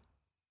 though.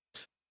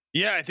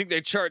 Yeah, I think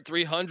they chart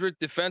 300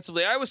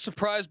 defensively. I was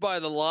surprised by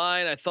the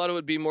line. I thought it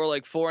would be more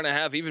like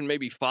 4.5, even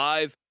maybe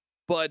 5.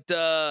 But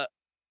down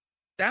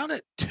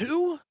at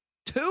 2,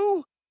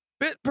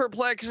 bit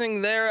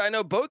perplexing there. I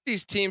know both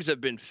these teams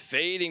have been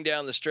fading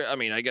down the stretch. I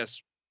mean, I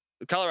guess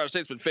Colorado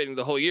State's been fading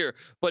the whole year,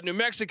 but New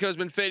Mexico's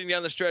been fading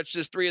down the stretch.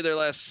 Just 3 of their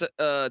last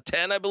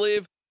 10, I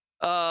believe.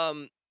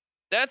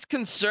 That's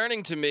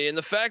concerning to me, and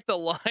the fact the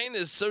line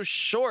is so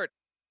short.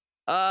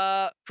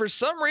 For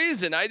some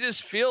reason, I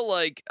feel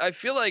like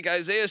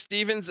Isaiah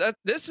Stevens.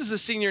 This is a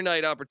senior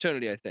night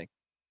opportunity. I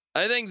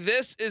think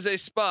this is a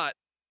spot.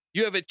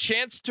 You have a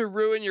chance to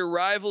ruin your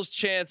rival's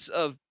chance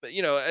of,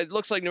 it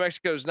looks like New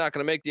Mexico is not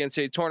going to make the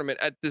NCAA tournament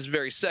at this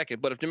very second.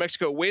 But if New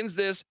Mexico wins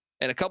this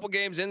and a couple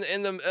games in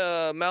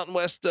the Mountain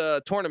West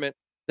tournament,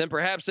 then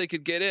perhaps they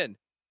could get in.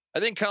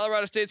 I think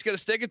Colorado State's going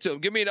to stick it to them.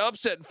 Give me an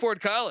upset in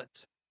Fort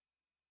Collins.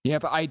 Yeah,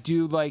 but I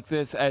do like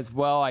this as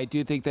well. I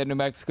do think that New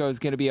Mexico is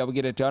going to be able to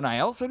get it done. I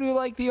also do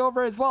like the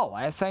over as well.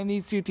 Last time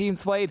these two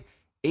teams played,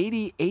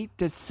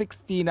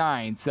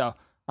 88-69. So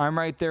I'm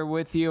right there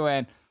with you.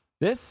 And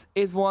this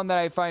is one that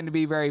I find to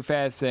be very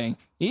fascinating.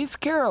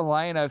 East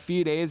Carolina a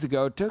few days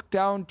ago took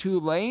down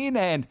Tulane,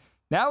 and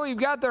now we've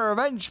got the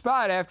revenge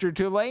spot after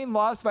Tulane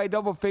lost by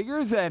double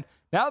figures, and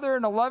now they're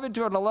an 11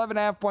 to an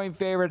 11.5 point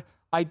favorite.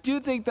 I do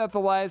think that the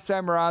last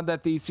time around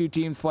that these two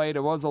teams played,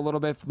 it was a little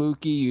bit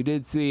fluky. You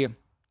did see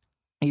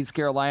East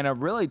Carolina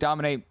really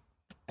dominate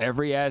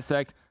every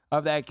aspect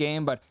of that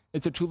game, but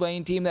it's a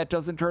Tulane team that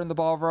doesn't turn the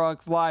ball over a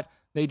lot.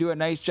 They do a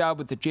nice job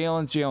with the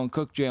Jalen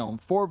Cook,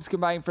 Jalen Forbes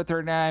combined for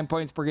 39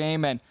 points per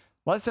game, and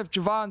less if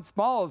Javon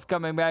Small is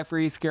coming back for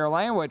East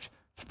Carolina, which,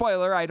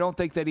 spoiler, I don't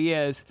think that he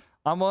is.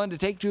 I'm willing to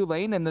take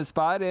Tulane in the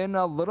spot in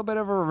a little bit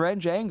of a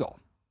revenge angle.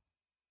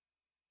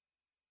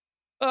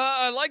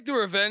 I like the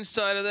revenge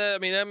side of that. I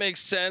mean, that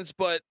makes sense,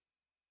 but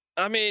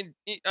I mean,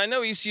 I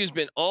know ECU's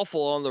been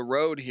awful on the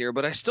road here,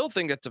 but I still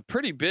think it's a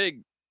pretty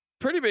big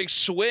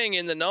swing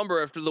in the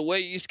number after the way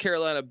East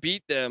Carolina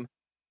beat them.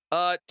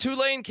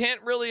 Tulane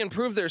can't really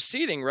improve their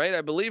seeding, right?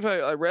 I believe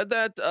I read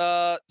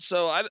that.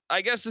 So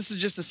I guess this is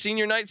just a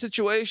senior night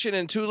situation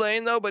in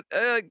Tulane, though. But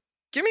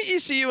give me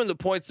ECU and the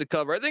points to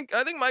cover. I think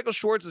Michael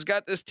Schwartz has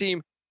got this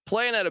team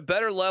playing at a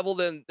better level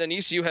than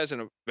ECU has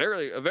in a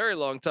very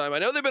long time. I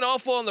know they've been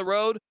awful on the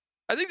road.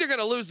 I think they're going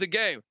to lose the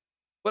game,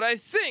 but I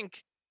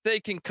think they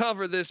can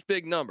cover this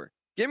big number.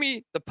 Give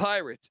me the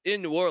Pirates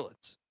in New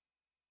Orleans.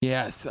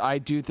 Yes, I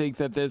do think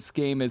that this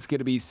game is going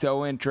to be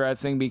so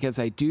interesting because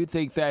I do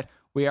think that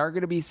we are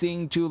going to be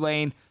seeing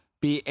Tulane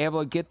be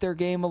able to get their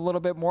game a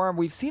little bit more. And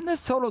we've seen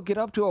this total get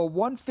up to a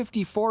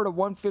 154 to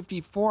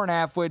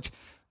 154.5, which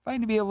I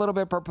find to be a little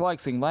bit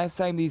perplexing. Last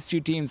time these two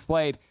teams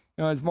played,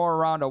 it was more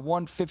around a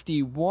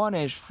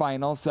 151-ish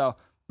final. So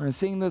we're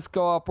seeing this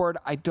go upward.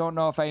 I don't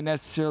know if I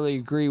necessarily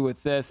agree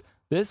with this.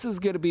 This is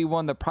going to be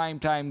one of the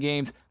primetime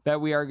games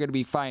that we are going to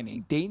be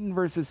finding. Dayton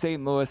versus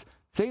St. Louis.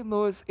 St.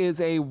 Louis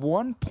is a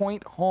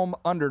 1-point home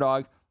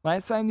underdog.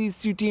 Last time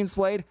these two teams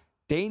played,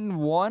 Dayton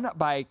won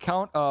by a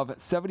count of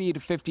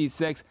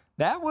 70-56.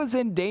 That was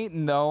in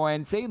Dayton, though,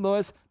 and St.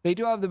 Louis, they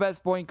do have the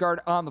best point guard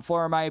on the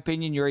floor, in my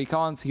opinion. Yuri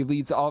Collins, he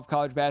leads all of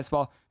college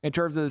basketball in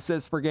terms of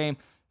assists per game.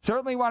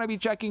 Certainly want to be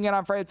checking in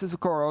on Francis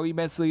Okoro. He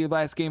missed the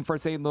last game for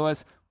St.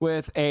 Louis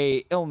with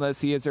a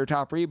illness. He is their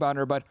top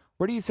rebounder, but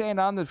what are you saying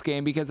on this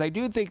game? Because I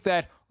do think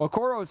that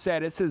Okoro's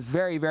status is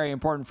very, very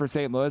important for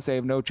St. Louis. They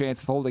have no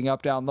chance of holding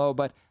up down low,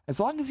 but as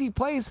long as he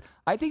plays,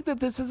 I think that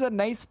this is a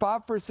nice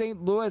spot for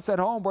St. Louis at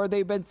home where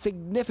they've been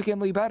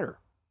significantly better.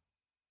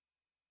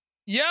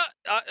 Yeah,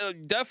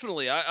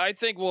 definitely. I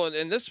think, well,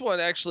 and this one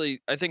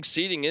actually, I think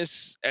seeding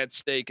is at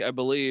stake, I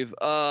believe.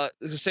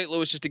 St.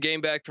 Louis just a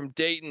game back from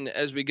Dayton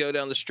as we go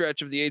down the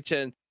stretch of the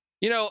A-10.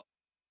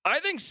 I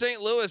think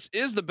St. Louis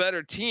is the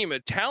better team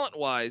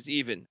talent-wise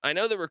even. I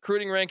know the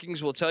recruiting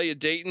rankings will tell you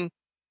Dayton.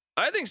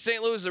 I think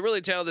St. Louis is a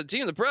really talented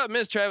team. The problem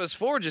is Travis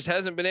Ford just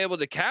hasn't been able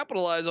to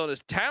capitalize on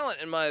his talent,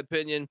 in my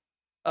opinion.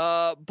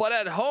 But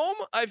at home,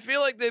 I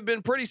feel like they've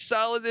been pretty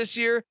solid this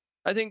year.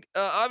 I think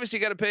obviously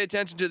you got to pay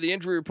attention to the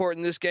injury report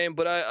in this game,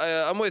 but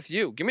I'm with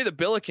you. Give me the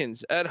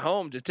Billikens at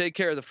home to take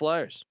care of the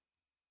Flyers.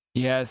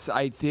 Yes,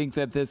 I think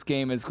that this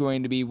game is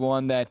going to be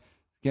one of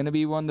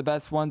the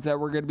best ones that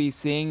we're going to be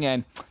seeing.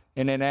 And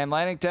in an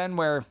Atlantic 10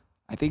 where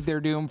I think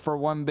they're doomed for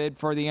one bid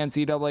for the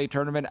NCAA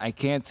tournament, I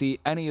can't see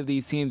any of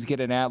these teams get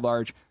an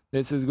at-large.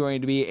 This is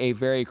going to be a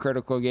very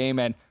critical game,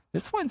 and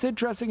this one's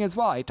interesting as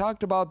well. I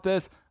talked about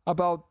this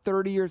about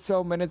 30 or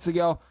so minutes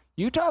ago.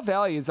 Utah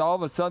Valley is all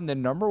of a sudden the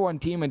number one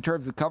team in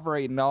terms of cover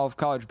rate in all of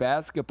college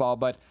basketball,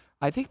 but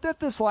I think that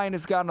this line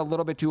has gotten a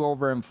little bit too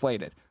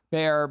overinflated.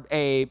 They are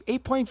a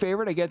 8-point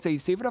favorite against a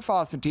Stephen F.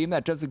 Austin team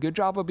that does a good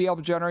job of being able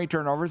to generate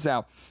turnovers.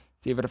 Now,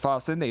 Stephen F.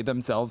 Austin, they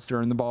themselves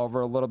turn the ball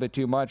over a little bit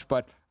too much,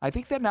 but I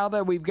think that now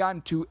that we've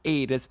gotten to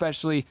 8,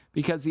 especially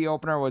because the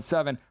opener was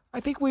 7, I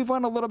think we've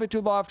went a little bit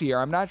too lofty here.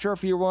 I'm not sure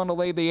if you're willing to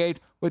lay the 8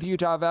 with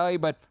Utah Valley,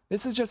 but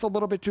this is just a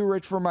little bit too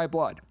rich for my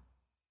blood.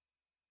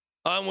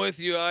 I'm with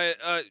you.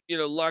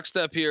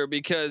 Lockstep here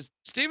because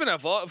Stephen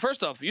F.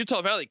 First off,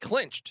 Utah Valley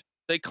clinched.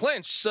 They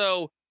clinched.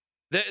 So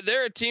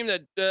they're a team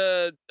that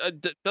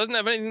doesn't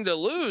have anything to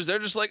lose. They're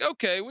just like,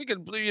 okay, we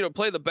could,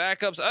 play the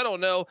backups. I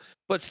don't know.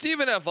 But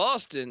Stephen F.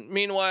 Austin,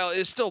 meanwhile,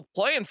 is still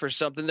playing for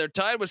something. They're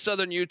tied with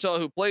Southern Utah,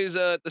 who plays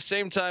at the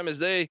same time as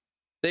they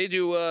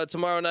do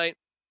tomorrow night.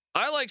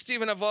 I like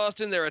Stephen F.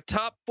 Austin. They're a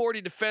top 40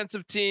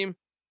 defensive team,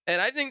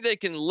 and I think they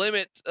can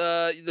limit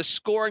the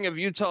scoring of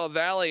Utah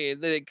Valley.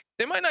 They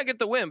might not get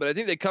the win, but I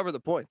think they cover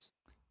the points.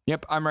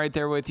 Yep, I'm right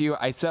there with you.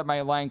 I set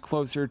my line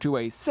closer to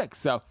a 6,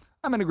 so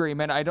I'm in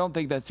agreement. I don't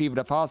think that Stephen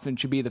F. Austin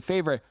should be the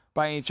favorite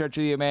by any stretch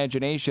of the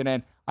imagination,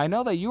 and I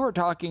know that you were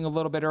talking a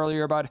little bit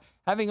earlier about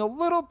having a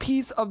little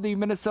piece of the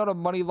Minnesota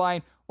money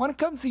line when it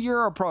comes to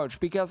your approach,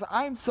 because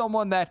I'm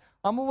someone that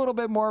I'm a little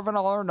bit more of an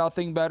all or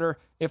nothing better.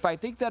 If I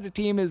think that a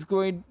team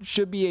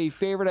should be a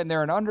favorite and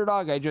they're an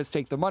underdog, I just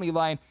take the money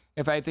line.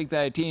 If I think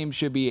that a team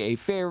should be a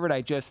favorite,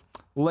 I just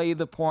lay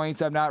the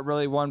points. I'm not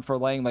really one for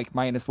laying like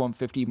minus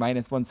 150,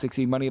 minus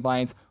 160 money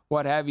lines,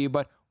 what have you.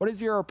 But what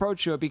is your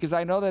approach to it? Because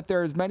I know that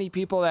there's many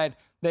people that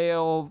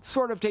they'll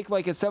sort of take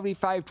like a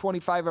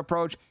 75-25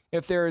 approach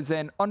if there's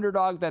an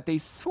underdog that they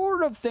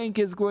sort of think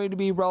is going to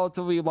be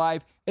relatively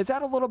live. Is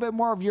that a little bit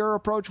more of your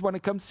approach when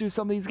it comes to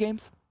some of these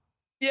games?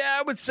 Yeah,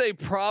 I would say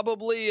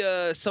probably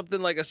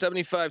something like a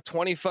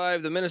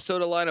 75-25. The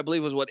Minnesota line, I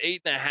believe, was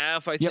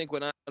 8.5. I think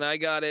when I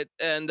got it,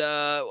 and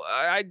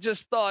I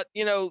just thought,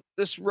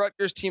 this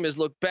Rutgers team has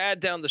looked bad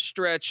down the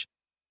stretch.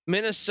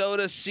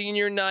 Minnesota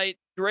senior night,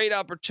 great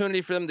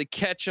opportunity for them to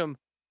catch them,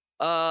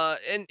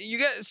 and you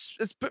guys,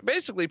 it's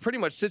basically pretty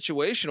much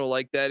situational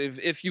like that.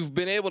 If you've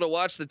been able to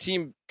watch the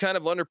team kind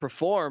of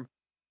underperform,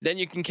 then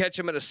you can catch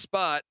them at a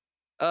spot.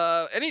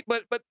 But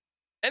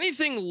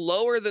anything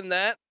lower than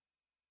that,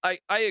 I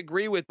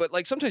agree with, but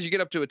like sometimes you get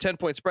up to a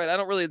 10-point spread. I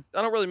don't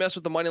really mess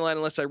with the money line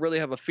unless I really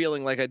have a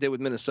feeling like I did with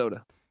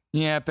Minnesota.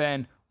 Yep,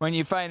 and when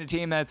you find a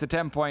team that's a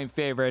 10-point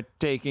favorite,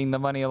 taking the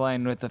money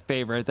line with the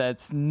favorite,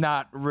 that's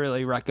not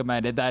really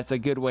recommended. That's a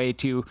good way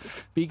to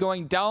be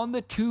going down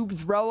the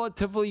tubes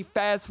relatively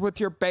fast with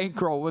your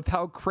bankroll with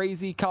how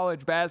crazy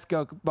college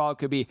basketball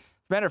could be. As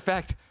a matter of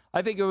fact,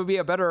 I think it would be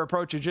a better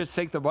approach to just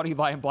take the money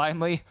line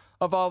blindly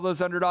of all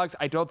those underdogs.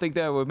 I don't think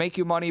that it would make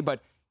you money,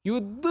 but you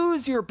would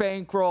lose your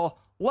bankroll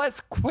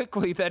less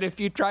quickly than if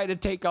you try to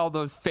take all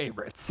those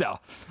favorites. So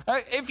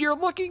if you're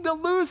looking to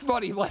lose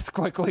money less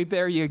quickly,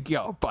 there you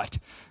go. But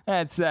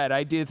that said,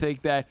 I do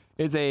think that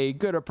is a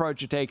good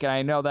approach to take. And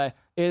I know that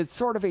it's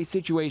sort of a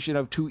situation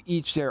of to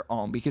each their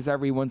own because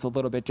everyone's a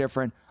little bit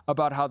different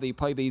about how they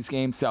play these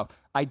games. So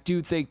I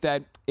do think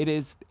that it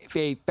is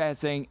a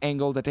fascinating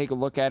angle to take a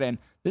look at. And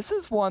this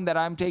is one that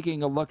I'm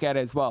taking a look at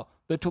as well.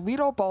 The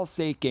Toledo-Ball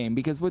State game,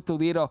 because with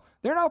Toledo,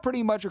 they're now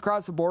pretty much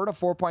across the board a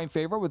 4-point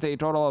favorite with a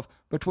total of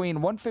between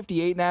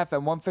 158.5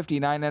 and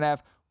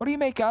 159.5. What do you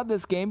make out of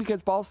this game?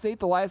 Because Ball State,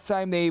 the last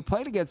time they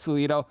played against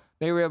Toledo,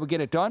 they were able to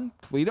get it done.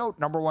 Toledo,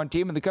 number 1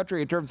 team in the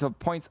country in terms of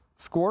points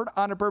scored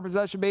on a per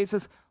possession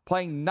basis,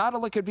 playing not a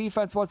lick of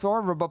defense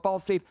whatsoever, but Ball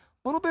State,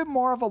 a little bit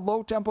more of a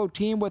low-tempo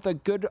team with a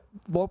good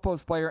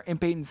low-post player in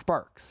Peyton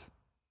Sparks.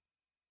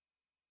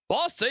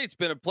 Ball State's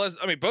been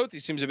both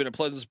these teams have been a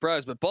pleasant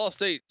surprise, but Ball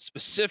State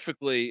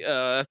specifically,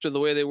 after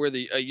the way they were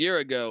a year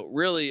ago,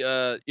 really,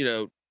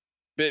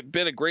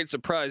 been a great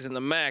surprise in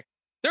the MAC.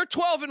 They're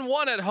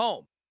 12-1 at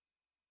home,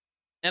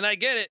 and I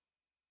get it.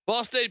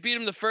 Ball State beat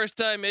them the first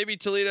time. Maybe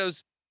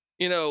Toledo's,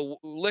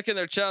 licking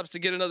their chops to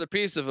get another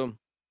piece of them.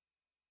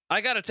 I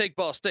got to take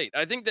Ball State.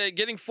 I think that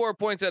getting 4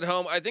 points at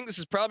home, I think this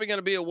is probably going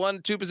to be a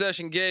 1-2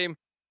 possession game.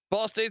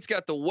 Ball State's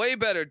got the way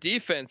better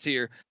defense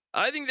here.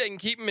 I think they can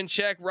keep them in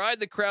check, ride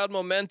the crowd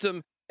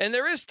momentum, and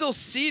there is still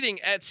seeding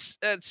at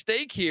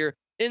stake here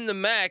in the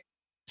MAC.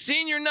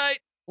 Senior night,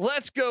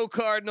 let's go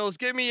Cardinals.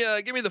 Give me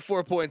the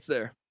 4 points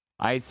there.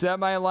 I set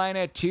my line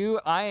at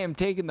 2. I am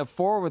taking the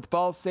 4 with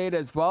Ball State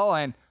as well,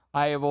 and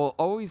I will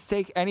always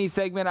take any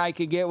segment I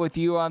could get with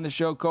you on the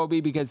show,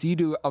 Kobe, because you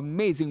do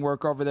amazing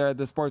work over there at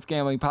the Sports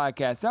Gambling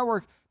Podcast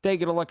Network,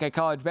 taking a look at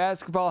college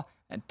basketball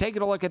and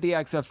taking a look at the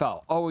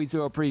XFL. Always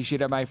do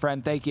appreciate it, my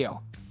friend. Thank you.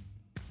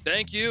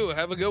 Thank you.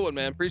 Have a good one,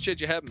 man. Appreciate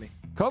you having me.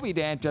 Kobe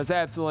Dant does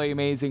absolutely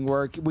amazing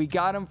work. We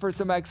got him for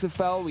some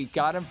XFL. We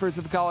got him for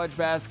some college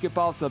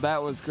basketball, so that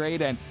was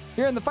great. And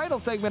here in the final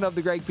segment of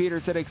the Greg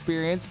Peterson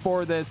Experience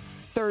for this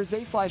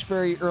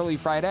Thursday/very early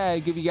Friday, I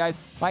give you guys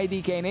my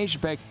DK Nation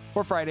pick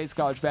for Friday's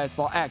college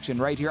basketball action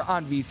right here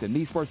on VSiN,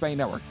 the Sports Betting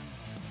Network.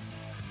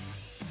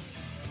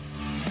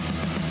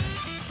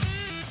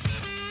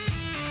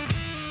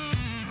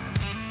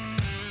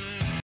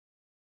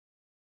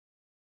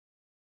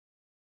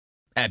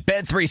 At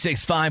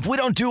Bet365, we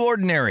don't do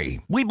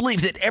ordinary. We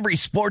believe that every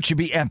sport should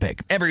be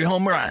epic. Every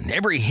home run,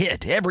 every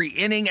hit, every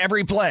inning,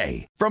 every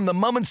play. From the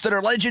moments that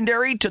are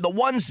legendary to the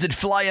ones that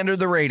fly under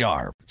the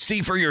radar. See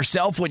for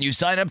yourself when you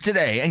sign up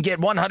today and get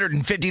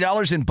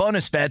 $150 in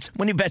bonus bets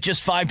when you bet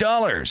just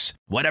 $5.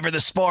 Whatever the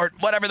sport,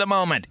 whatever the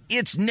moment,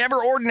 it's never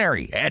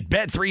ordinary at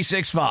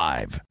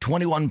Bet365.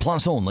 21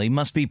 plus only.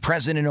 Must be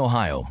present in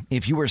Ohio.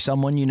 If you or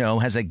someone you know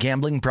has a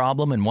gambling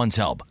problem and wants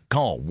help,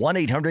 call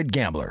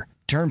 1-800-GAMBLER.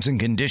 Terms and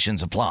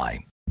conditions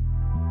apply.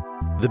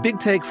 The Big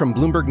Take from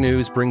Bloomberg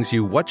News brings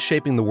you what's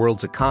shaping the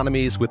world's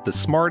economies with the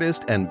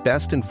smartest and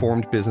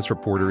best-informed business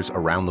reporters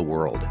around the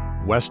world.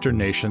 Western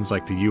nations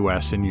like the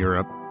U.S. and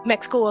Europe.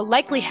 Mexico will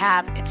likely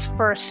have its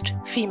first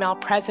female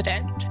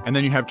president. And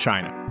then you have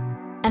China.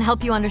 And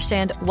help you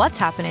understand what's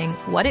happening,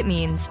 what it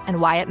means, and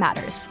why it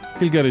matters.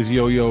 He'll get his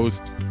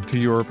yo-yos to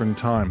Europe in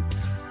time.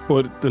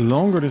 But the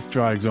longer this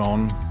drags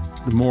on,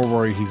 the more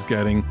worry he's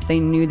getting. They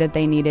knew that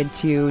they needed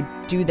to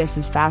do this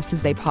as fast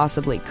as they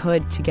possibly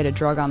could to get a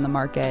drug on the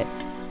market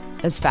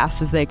as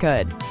fast as they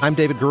could. I'm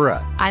David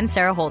Gura. I'm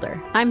Sarah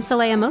Holder. I'm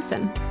Saleha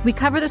Mohsin. We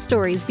cover the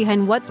stories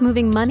behind what's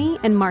moving money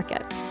and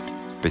markets.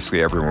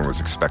 Basically, everyone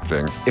was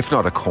expecting, if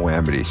not a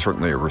calamity,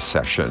 certainly a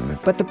recession.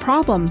 But the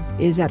problem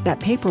is that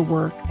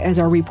paperwork, as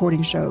our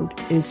reporting showed,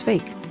 is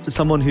fake. As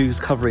someone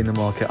who's covering the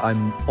market,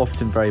 I'm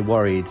often very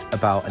worried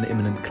about an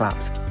imminent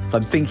collapse.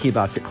 I'm thinking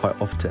about it quite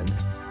often.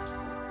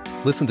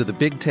 Listen to The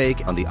Big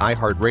Take on the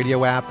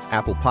iHeartRadio app,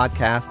 Apple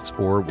Podcasts,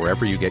 or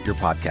wherever you get your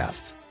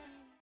podcasts.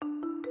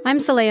 I'm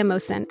Saleha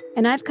Mohsin,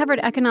 and I've covered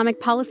economic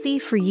policy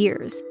for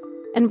years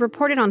and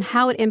reported on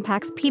how it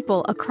impacts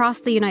people across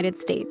the United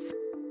States.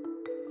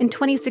 In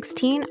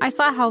 2016, I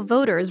saw how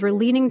voters were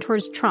leaning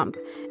towards Trump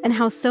and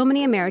how so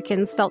many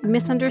Americans felt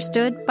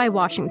misunderstood by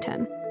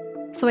Washington.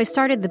 So I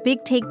started The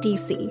Big Take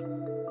DC.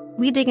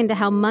 We dig into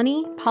how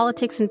money,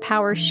 politics, and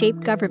power shape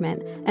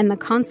government and the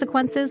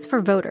consequences for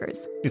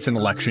voters. It's an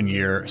election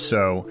year,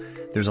 so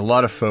there's a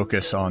lot of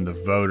focus on the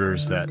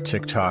voters that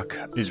TikTok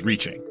is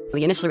reaching.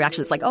 The initial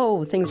reaction is like,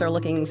 oh, things are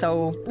looking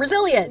so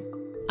resilient.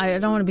 I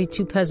don't want to be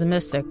too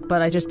pessimistic,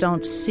 but I just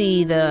don't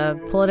see the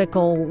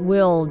political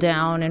will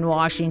down in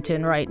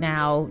Washington right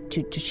now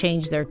to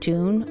change their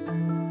tune.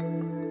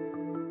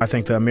 I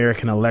think the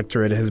American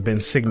electorate has been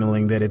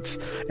signaling that it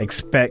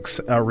expects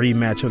a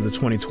rematch of the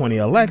 2020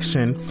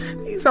 election.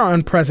 These are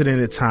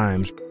unprecedented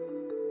times.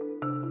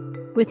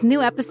 With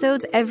new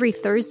episodes every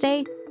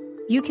Thursday,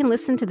 you can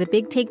listen to The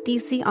Big Take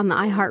DC on the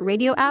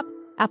iHeartRadio app,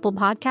 Apple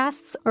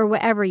Podcasts, or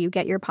wherever you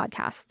get your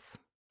podcasts.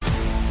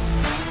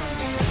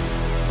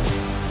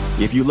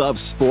 If you love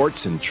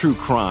sports and true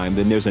crime,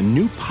 then there's a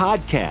new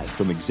podcast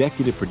from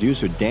executive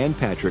producer Dan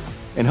Patrick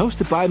and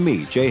hosted by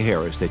me, Jay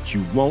Harris, that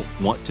you won't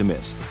want to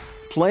miss.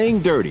 Playing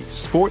Dirty: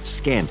 Sports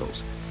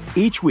Scandals.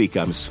 Each week,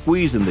 I'm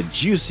squeezing the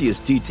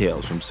juiciest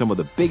details from some of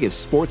the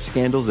biggest sports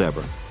scandals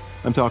ever.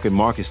 I'm talking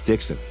Marcus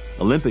Dixon,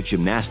 Olympic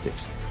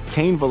gymnastics,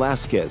 Cain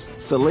Velasquez,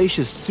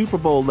 salacious Super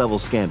Bowl-level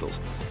scandals.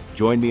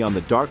 Join me on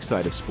the dark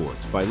side of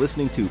sports by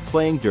listening to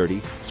Playing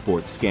Dirty: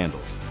 Sports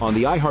Scandals on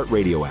the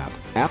iHeartRadio app,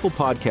 Apple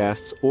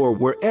Podcasts, or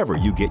wherever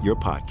you get your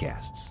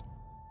podcasts.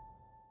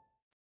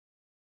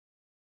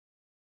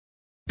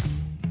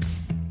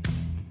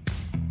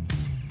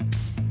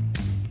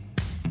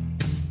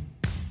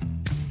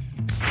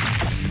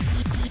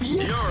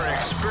 You're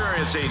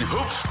experiencing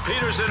Hoops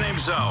Peterson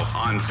himself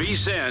on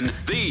VSiN,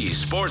 the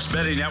Sports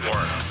Betting Network.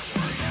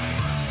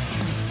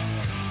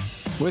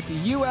 With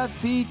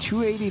UFC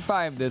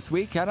 285 this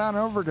week, head on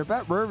over to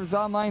BetRivers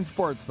Online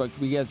Sportsbook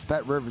because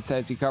BetRivers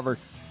has you covered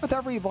with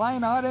every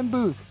line, odd, and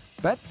boost.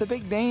 Bet the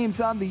big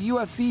names on the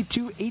UFC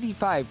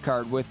 285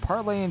 card with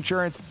Parlay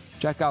Insurance.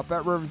 Check out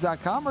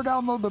BetRivers.com or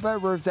download the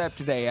BetRivers app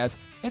today as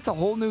it's a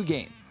whole new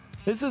game.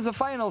 This is the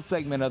final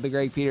segment of the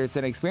Greg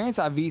Peterson Experience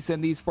on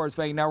VSiN, the Sports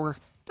Betting Network.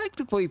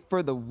 Technically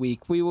for the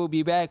week, we will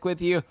be back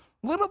with you. A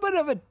little bit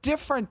of a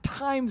different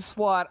time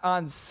slot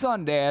on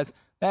Sunday as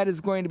that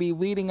is going to be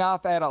leading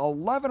off at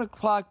 11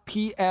 o'clock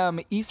p.m.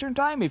 Eastern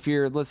Time. If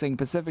you're listening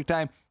Pacific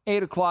Time,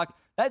 8 o'clock.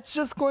 That's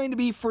just going to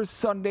be for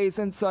Sundays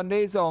and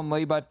Sundays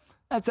only, but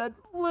that's a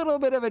little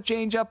bit of a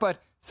change up, but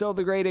still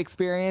the great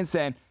experience.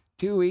 And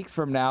 2 weeks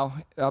from now,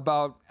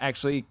 about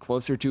actually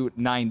closer to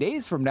 9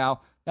 days from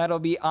now, that'll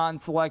be on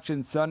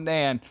Selection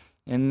Sunday. And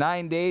in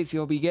 9 days,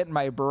 you'll be getting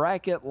my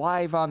bracket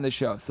live on the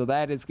show. So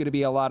that is going to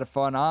be a lot of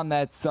fun on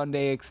that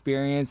Sunday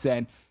experience.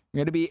 And you're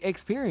going to be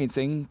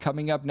experiencing,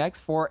 coming up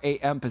next, 4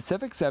 a.m.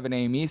 Pacific, 7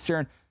 a.m.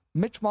 Eastern,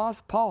 Mitch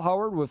Moss, Paul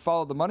Howard with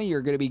Follow the Money.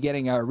 You're going to be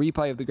getting a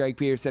replay of the Greg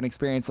Peterson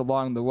Experience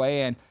along the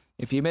way. And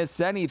if you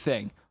missed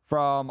anything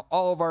from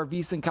all of our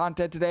VSiN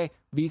content today,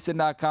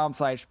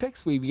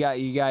 VSiN.com/picks. We've got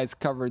you guys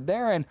covered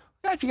there. And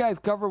we got you guys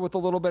covered with a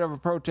little bit of a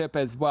pro tip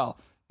as well.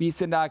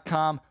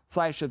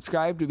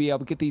 VSiN.com/subscribe to be able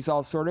to get these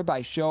all sorted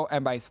by show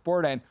and by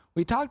sport. And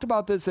we talked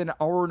about this in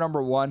hour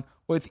number 1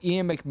 with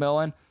Ian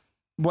McMillan.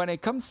 When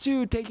it comes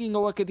to taking a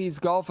look at these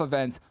golf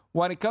events,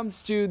 when it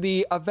comes to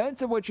the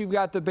events in which you've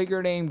got the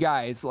bigger name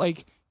guys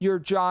like your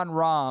John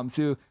Rahms,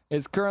 who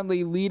is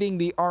currently leading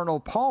the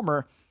Arnold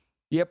Palmer,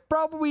 you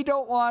probably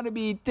don't want to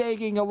be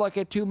taking a look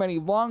at too many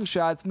long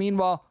shots.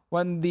 Meanwhile,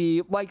 when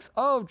the likes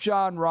of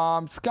Jon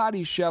Rahm,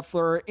 Scotty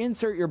Scheffler,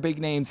 insert your big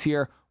names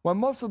here, when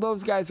most of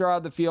those guys are out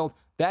of the field,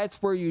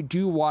 that's where you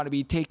do want to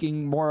be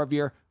taking more of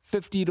your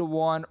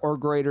 50-1 or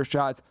greater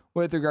shots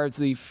with regards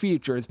to the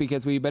futures,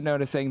 because we've been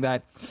noticing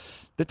that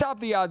the top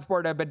of the odds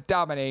board have been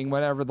dominating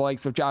whenever the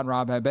likes of Jon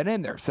Rahm have been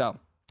in there. So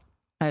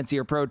that's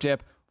your pro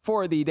tip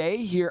for the day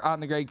here on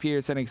the Greg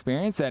Peterson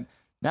Experience. And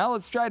now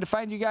let's try to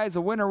find you guys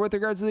a winner with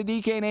regards to the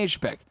DK Nation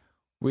pick.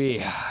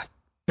 We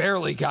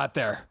barely got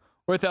there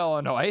with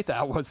Illinois.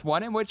 That was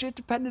one in which it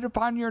depended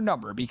upon your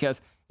number,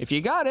 because if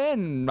you got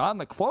in on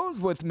the close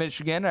with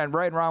Michigan and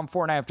right around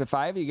 4.5 to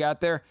 5, you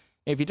got there.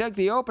 If you took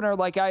the opener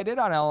like I did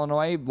on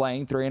Illinois,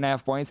 laying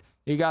 3.5 points,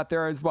 you got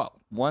there as well.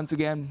 Once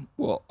again,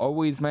 we'll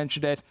always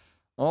mention it.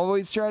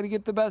 Always try to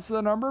get the best of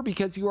the number,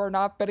 because you are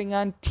not betting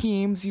on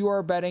teams, you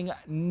are betting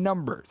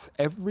numbers.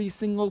 Every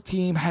single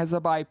team has a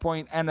buy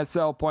point and a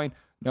sell point,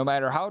 no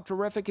matter how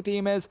terrific a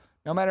team is,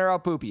 no matter how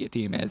poopy a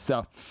team is.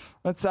 So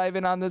let's dive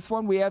in on this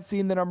one. We have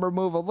seen the number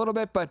move a little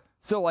bit, but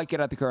still like it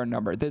at the current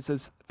number. This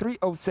is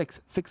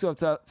 306,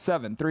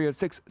 607,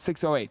 306,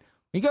 608.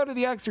 We go to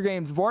the extra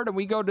games board, and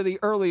we go to the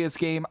earliest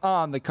game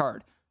on the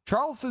card.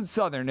 Charleston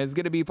Southern is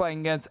going to be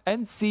playing against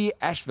UNC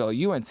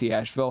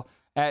Asheville,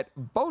 at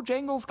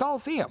Bojangles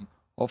Coliseum.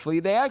 Hopefully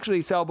they actually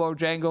sell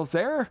Bojangles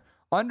there,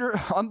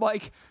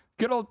 unlike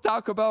good old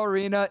Taco Bell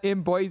Arena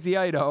in Boise,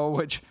 Idaho,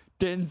 which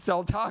didn't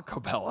sell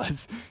Taco Bell.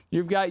 As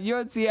you've got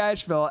UNC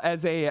Asheville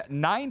as a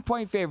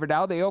 9-point favorite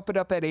now. They opened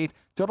up at 8.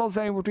 Totals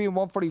anywhere between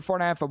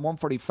 144.5 and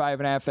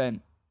 145.5.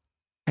 And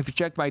if you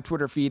check my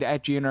Twitter feed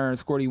at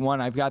GNR_D1,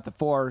 I've got the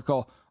full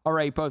article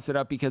already posted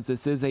up, because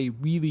this is a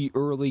really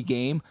early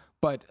game.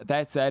 But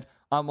that said,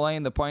 I'm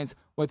laying the points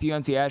with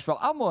UNC Asheville.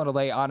 I'm willing to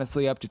lay,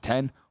 honestly, up to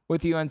 10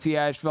 with UNC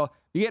Asheville.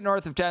 You get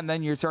north of 10,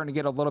 then you're starting to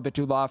get a little bit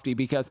too lofty,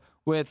 because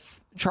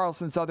with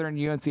Charleston Southern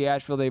and UNC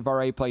Asheville, they've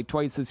already played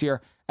twice this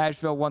year.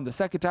 Asheville won the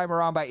second time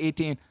around by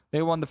 18.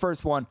 They won the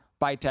first one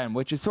by 10,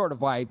 which is sort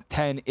of why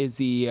 10 is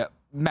the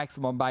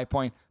maximum buy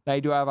point that I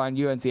do have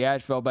on UNC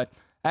Asheville. But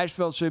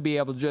Asheville should be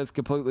able to just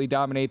completely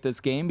dominate this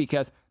game,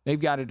 because they've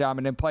got a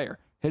dominant player.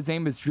 His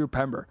name is Drew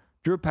Pember.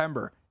 Drew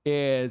Pember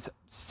is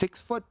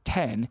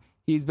 6'10".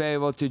 He's been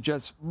able to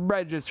just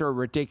register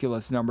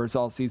ridiculous numbers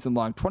all season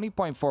long.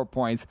 20.4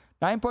 points,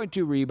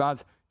 9.2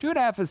 rebounds,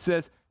 2.5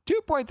 assists,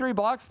 2.3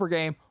 blocks per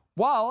game,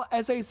 while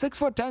as a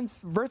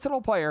 6'10"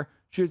 versatile player,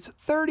 shoots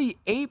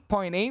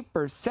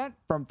 38.8%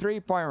 from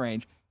three-point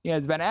range. He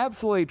has been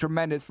absolutely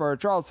tremendous for a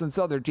Charleston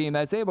Southern team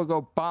that's able to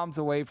go bombs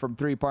away from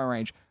three-point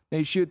range.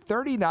 They shoot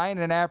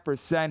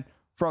 39.5%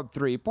 from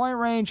three-point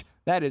range.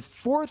 That is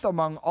 4th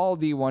among all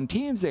D1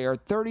 teams. They are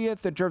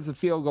 30th in terms of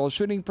field goal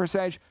shooting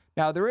percentage.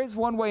 Now, there is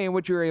one way in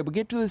which you're able to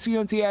get to this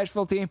UNC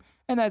Asheville team,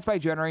 and that's by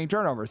generating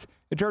turnovers.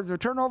 In terms of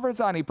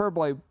turnovers on a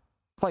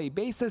per-play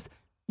basis,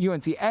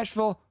 UNC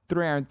Asheville,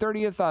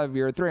 330th out of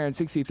your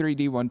 363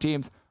 D1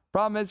 teams.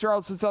 Problem is,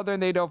 Charleston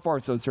Southern, they don't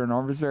force those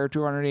turnovers. They're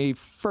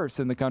 281st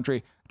in the country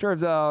in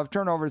terms of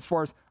turnovers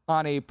forced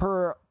on a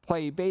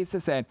per-play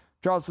basis, and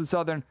Charleston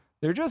Southern,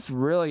 they're just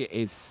really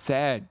a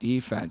sad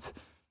defense.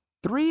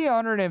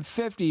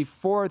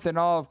 354th in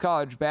all of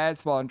college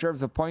basketball in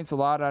terms of points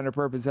allowed on a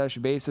per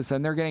possession basis,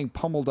 and they're getting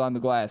pummeled on the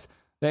glass.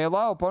 They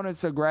allow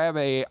opponents to grab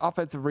a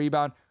offensive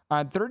rebound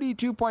on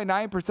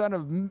 32.9%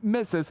 of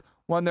misses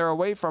when they're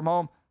away from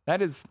home.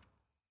 That is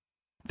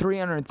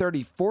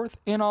 334th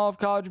in all of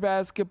college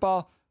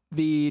basketball.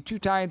 The 2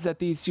 times that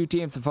these two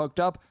teams have hooked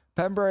up,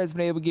 Pember has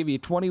been able to give you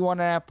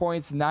 21.5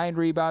 points, 9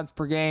 rebounds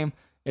per game.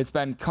 It's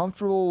been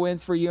comfortable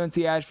wins for UNC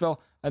Asheville.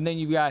 And then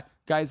you've got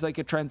guys like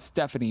a Trent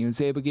Stephanie,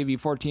 who's able to give you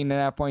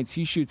 14.5 points.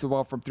 He shoots it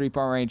well from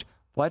three-point range.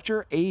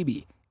 Fletcher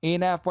Abey,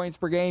 8.5 points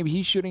per game.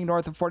 He's shooting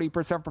north of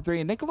 40% from 3.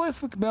 And Nicholas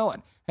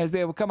McMillan has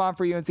been able to come on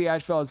for UNC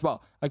Asheville as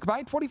well. A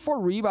combined 24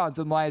 rebounds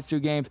in the last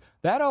 2 games.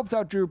 That helps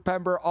out Drew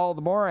Pember all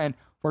the more. And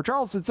for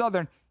Charleston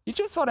Southern, you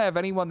just don't have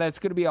anyone that's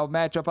going to be able to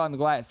match up on the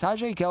glass.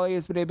 Tajay Kelly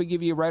has been able to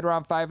give you right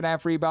around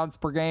 5.5 rebounds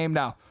per game.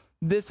 Now,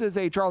 this is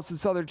a Charleston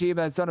Southern team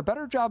that's done a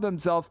better job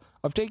themselves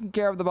of taking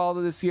care of the ball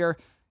this year.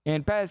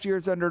 In past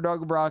years under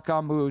Doug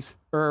Barclay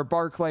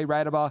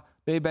Radaba,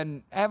 they've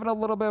been having a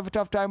little bit of a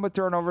tough time with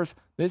turnovers.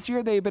 This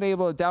year, they've been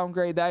able to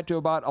downgrade that to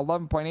about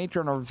 11.8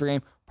 turnovers per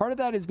game. Part of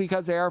that is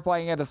because they are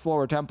playing at a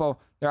slower tempo.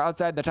 They're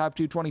outside the top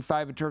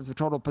 225 in terms of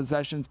total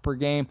possessions per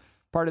game.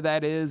 Part of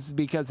that is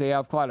because they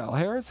have Claudel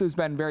Harris, who's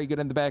been very good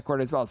in the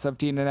backcourt as well.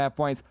 17.5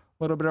 points,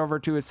 a little bit over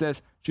 2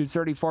 assists, shoots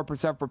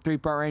 34% from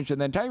three-point range. And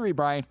then Tyree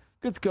Bryan,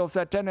 good skill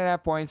set,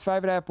 10.5 points,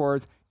 5.5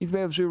 boards. He's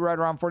been able to shoot right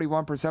around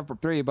 41% from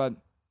 3, but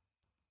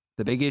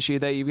the big issue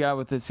that you've got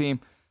with this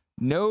team,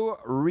 no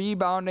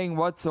rebounding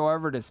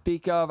whatsoever to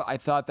speak of. I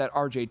thought that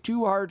RJ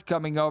Tuhart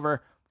coming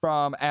over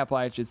from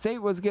Appalachian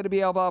State was going to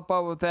be able to help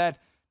out with that.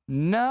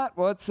 Not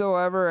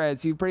whatsoever,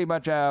 as you pretty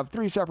much have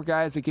 3 separate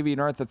guys that give you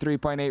north of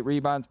 3.8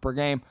 rebounds per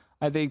game.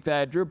 I think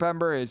that Drew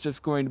Pember is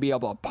just going to be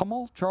able to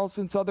pummel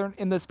Charleston Southern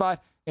in this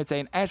spot. It's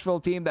an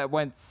Asheville team that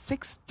went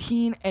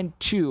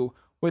 16-2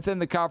 within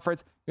the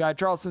conference. You got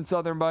Charleston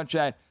Southern bunch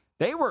that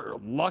they were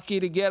lucky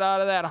to get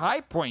out of that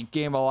High Point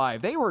game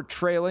alive. They were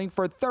trailing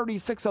for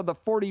 36 of the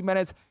 40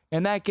 minutes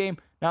in that game.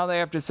 Now they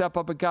have to step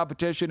up in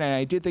competition, and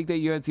I do think that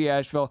UNC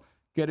Asheville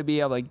going to be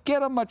able to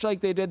get them much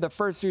like they did the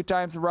first 2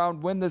 times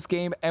around, win this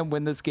game, and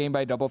win this game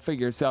by double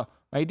figures. So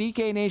my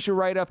DK Nation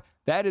write-up,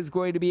 that is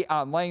going to be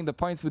on laying the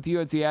points with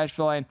UNC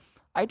Asheville, and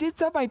I did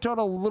set my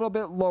total a little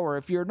bit lower.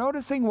 If you're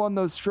noticing one of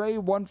those stray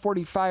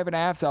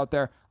 145.5s out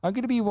there, I'm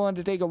going to be willing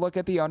to take a look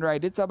at the under. I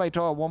did set my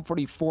total at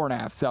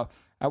 144.5. So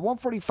at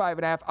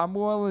 145.5, I'm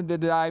willing to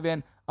dive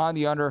in on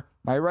the under.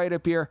 My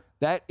write-up here,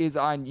 that is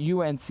on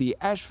UNC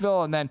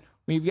Asheville. And then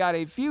we've got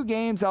a few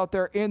games out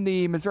there in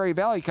the Missouri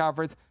Valley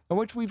Conference in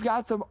which we've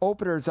got some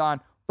openers on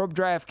from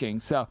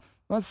DraftKings. So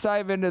let's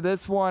dive into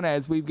this one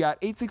as we've got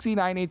 869,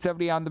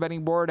 870 on the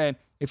betting board. And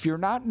if you're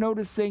not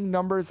noticing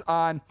numbers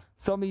on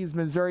some of these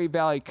Missouri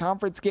Valley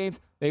Conference games,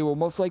 they will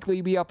most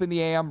likely be up in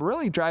the AM.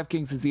 Really,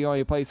 DraftKings is the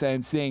only place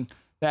I'm seeing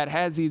that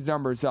has these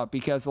numbers up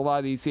because a lot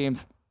of these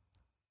teams,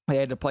 they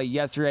had to play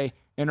yesterday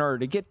in order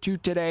to get to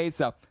today.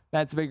 So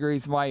that's a big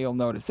reason why you'll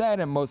notice that.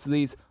 And most of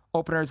these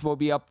openers will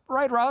be up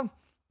right around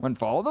when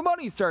Follow the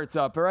Money starts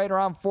up, right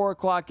around 4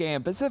 o'clock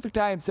a.m. Pacific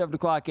time, 7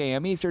 o'clock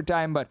a.m. Eastern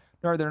time. But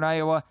Northern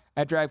Iowa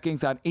at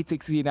DraftKings on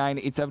 869,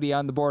 870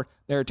 on the board.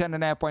 They're a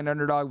 10.5-point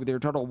underdog with their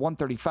total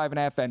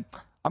 135.5. And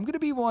I'm going to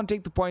be willing to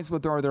take the points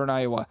with Northern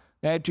Iowa.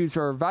 They had to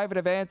survive in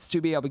advance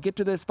to be able to get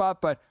to this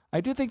spot, but I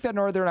do think that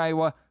Northern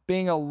Iowa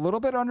being a little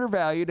bit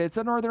undervalued, it's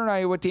a Northern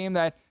Iowa team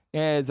that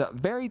is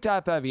very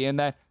top-heavy in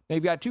that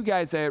they've got 2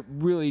 guys that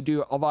really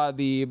do a lot of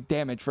the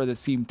damage for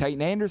this team.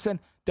 Titan Anderson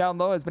down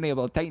low has been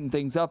able to tighten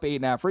things up,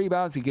 8.5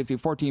 rebounds. He gives you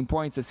 14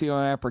 points, a steal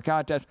and a half per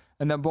contest.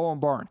 And then Bowen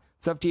Barn,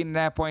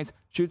 17.5 points,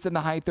 shoots in the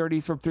high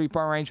 30s from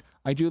three-point range.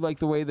 I do like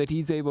the way that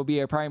he's able to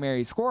be a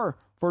primary scorer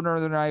for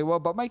Northern Iowa,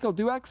 but Michael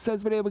Duex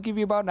has been able to give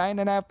you about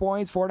 9.5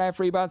 points, 4.5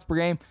 rebounds per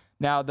game.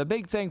 Now, the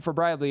big thing for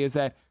Bradley is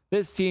that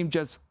this team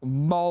just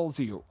mauls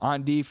you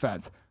on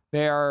defense.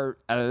 They are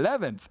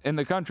 11th in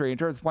the country in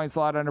terms of points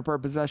allowed on a per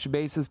possession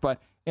basis, but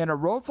in a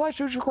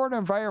road/neutral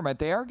environment,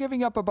 they are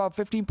giving up about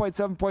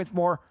 15.7 points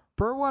more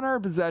per 100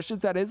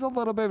 possessions. That is a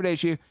little bit of an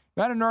issue. You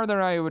got a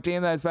Northern Iowa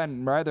team that has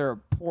been rather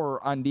poor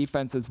on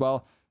defense as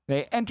well.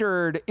 They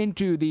entered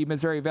into the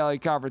Missouri Valley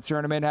Conference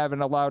tournament,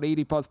 having allowed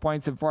 80-plus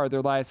points in 4 of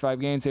their last 5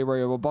 games. They were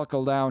able to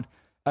buckle down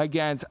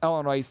against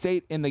Illinois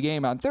State in the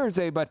game on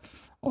Thursday, but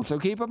also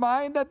keep in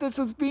mind that this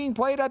is being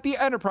played at the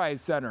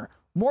Enterprise Center.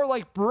 More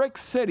like Brick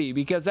City,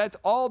 because that's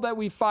all that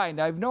we find.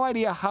 I have no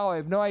idea how, I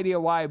have no idea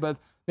why, but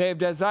they have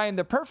designed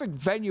the perfect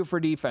venue for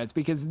defense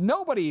because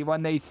nobody,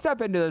 when they step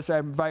into this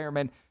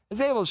environment,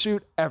 is able to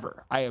shoot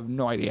ever. I have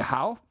no idea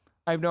how.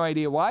 I have no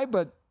idea why,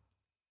 but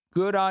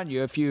good on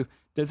you if you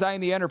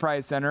design the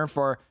Enterprise Center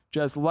for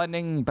just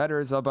lending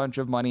bettors a bunch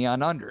of money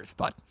on unders.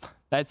 But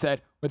that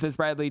said, with this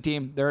Bradley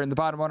team, they're in the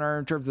bottom 100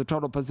 in terms of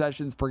total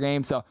possessions per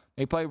game, so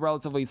they play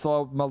relatively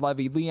slow.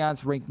 Malevi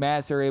Leon's ranked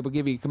mass, they're able to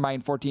give you a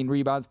combined 14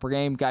 rebounds per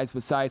game. Guys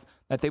with size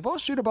that they both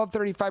shoot above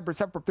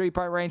 35% from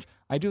three-point range.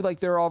 I do like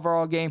their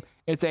overall game.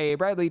 It's a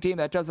Bradley team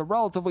that does a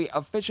relatively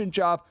efficient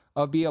job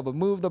of being able to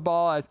move the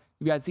ball, as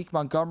you've got Zeke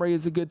Montgomery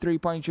is a good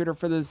three-point shooter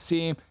for this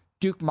team.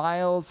 Duke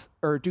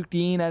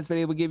Dean has been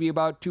able to give you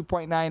about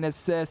 2.9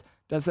 assists,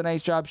 does a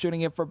nice job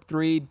shooting it from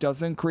 3,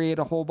 doesn't create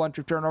a whole bunch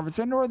of turnovers.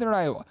 In Northern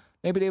Iowa,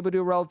 they've been able to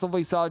do a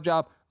relatively solid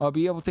job of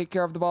being able to take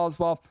care of the ball as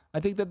well. I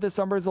think that this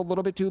number is a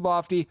little bit too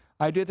lofty.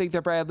 I do think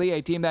that Bradley,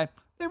 a team that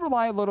they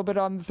rely a little bit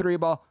on the 3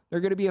 ball.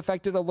 They're going to be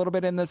affected a little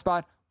bit in this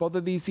spot. Both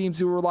of these teams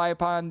who rely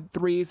upon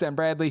 3s and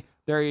Bradley,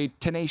 they're a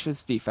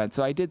tenacious defense.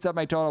 So I did set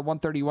my total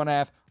at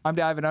 131.5. I'm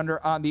diving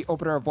under on the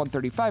opener of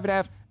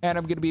 135.5, and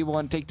I'm going to be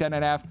willing to take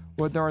 10.5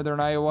 with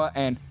Northern Iowa.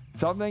 And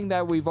something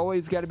that we've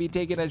always got to be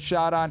taking a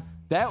shot on,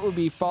 that would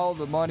be Follow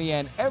the Money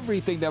and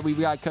everything that we've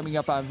got coming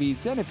up on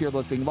VSiN. If you're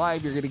listening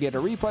live, you're going to get a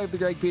replay of the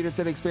Greg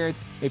Peterson Experience.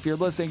 If you're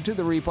listening to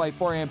the replay,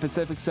 4 a.m.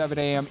 Pacific, 7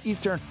 a.m.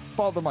 Eastern,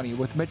 Follow the Money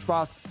with Mitch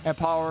Moss and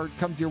Power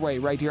comes your way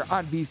right here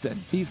on VSiN,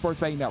 the Sports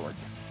Betting Network.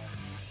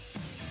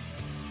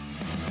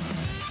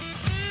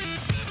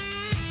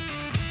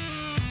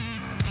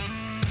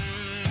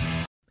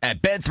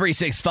 At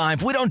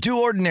Bet365, we don't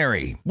do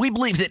ordinary. We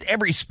believe that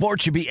every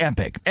sport should be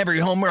epic. Every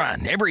home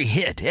run, every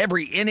hit,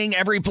 every inning,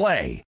 every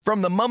play.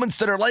 From the moments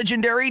that are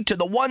legendary to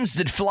the ones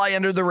that fly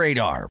under the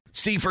radar.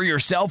 See for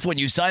yourself when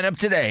you sign up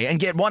today and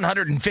get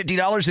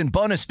 $150 in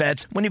bonus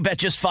bets when you bet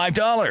just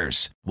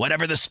 $5.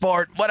 Whatever the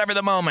sport, whatever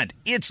the moment,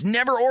 it's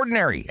never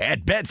ordinary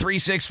at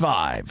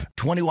Bet365.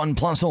 21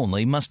 plus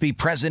only. Must be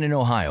present in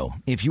Ohio.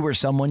 If you or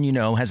someone you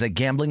know has a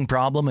gambling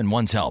problem and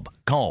wants help,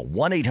 call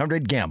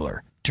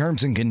 1-800-GAMBLER.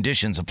 Terms and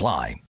conditions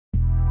apply.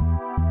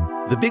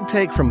 The Big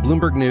Take from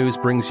Bloomberg News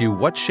brings you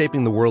what's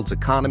shaping the world's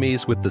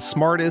economies with the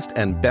smartest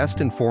and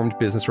best-informed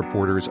business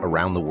reporters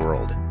around the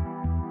world.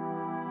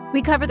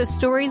 We cover the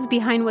stories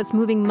behind what's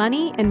moving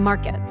money and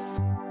markets,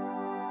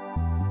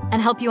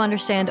 and help you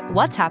understand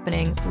what's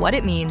happening, what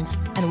it means,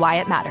 and why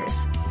it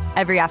matters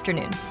every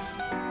afternoon.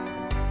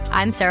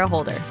 I'm Sarah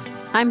Holder.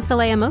 I'm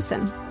Saleha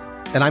Mohsin.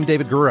 And I'm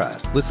David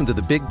Gura. Listen to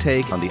The Big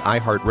Take on the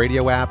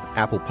iHeartRadio app,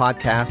 Apple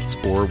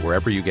Podcasts, or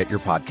wherever you get your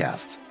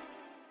podcasts.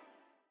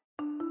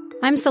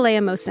 I'm Saleha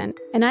Mohsin,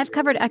 and I've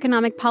covered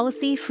economic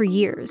policy for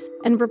years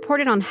and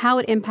reported on how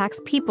it impacts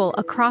people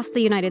across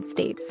the United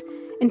States.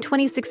 In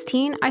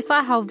 2016, I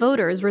saw how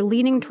voters were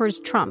leaning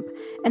towards Trump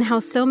and how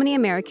so many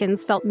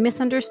Americans felt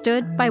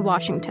misunderstood by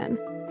Washington.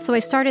 So I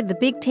started The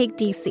Big Take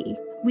DC.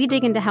 We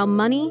dig into how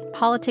money,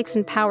 politics,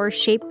 and power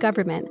shape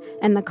government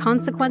and the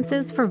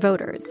consequences for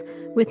voters.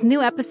 With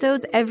new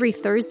episodes every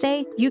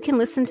Thursday, you can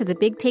listen to The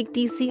Big Take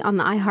DC on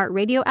the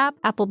iHeartRadio app,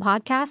 Apple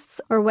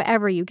Podcasts, or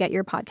wherever you get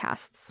your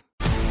podcasts.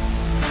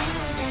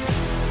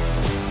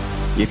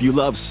 If you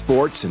love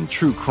sports and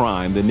true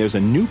crime, then there's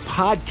a new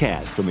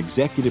podcast from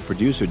executive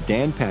producer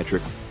Dan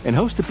Patrick and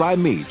hosted by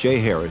me, Jay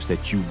Harris,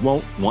 that you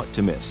won't want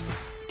to miss.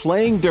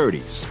 Playing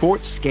Dirty: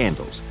 Sports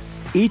Scandals.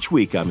 Each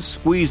week, I'm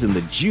squeezing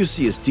the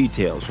juiciest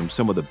details from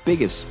some of the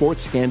biggest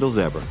sports scandals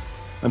ever.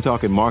 I'm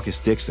talking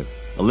Marcus Dixon,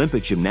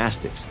 Olympic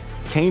gymnastics,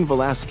 Cain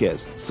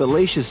Velasquez,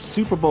 salacious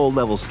Super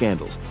Bowl-level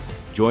scandals.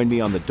 Join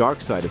me on the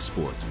dark side of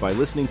sports by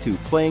listening to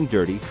Playing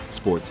Dirty: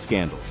 Sports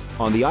Scandals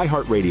on the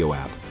iHeartRadio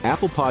app,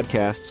 Apple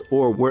Podcasts,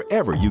 or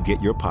wherever you get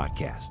your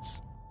podcasts.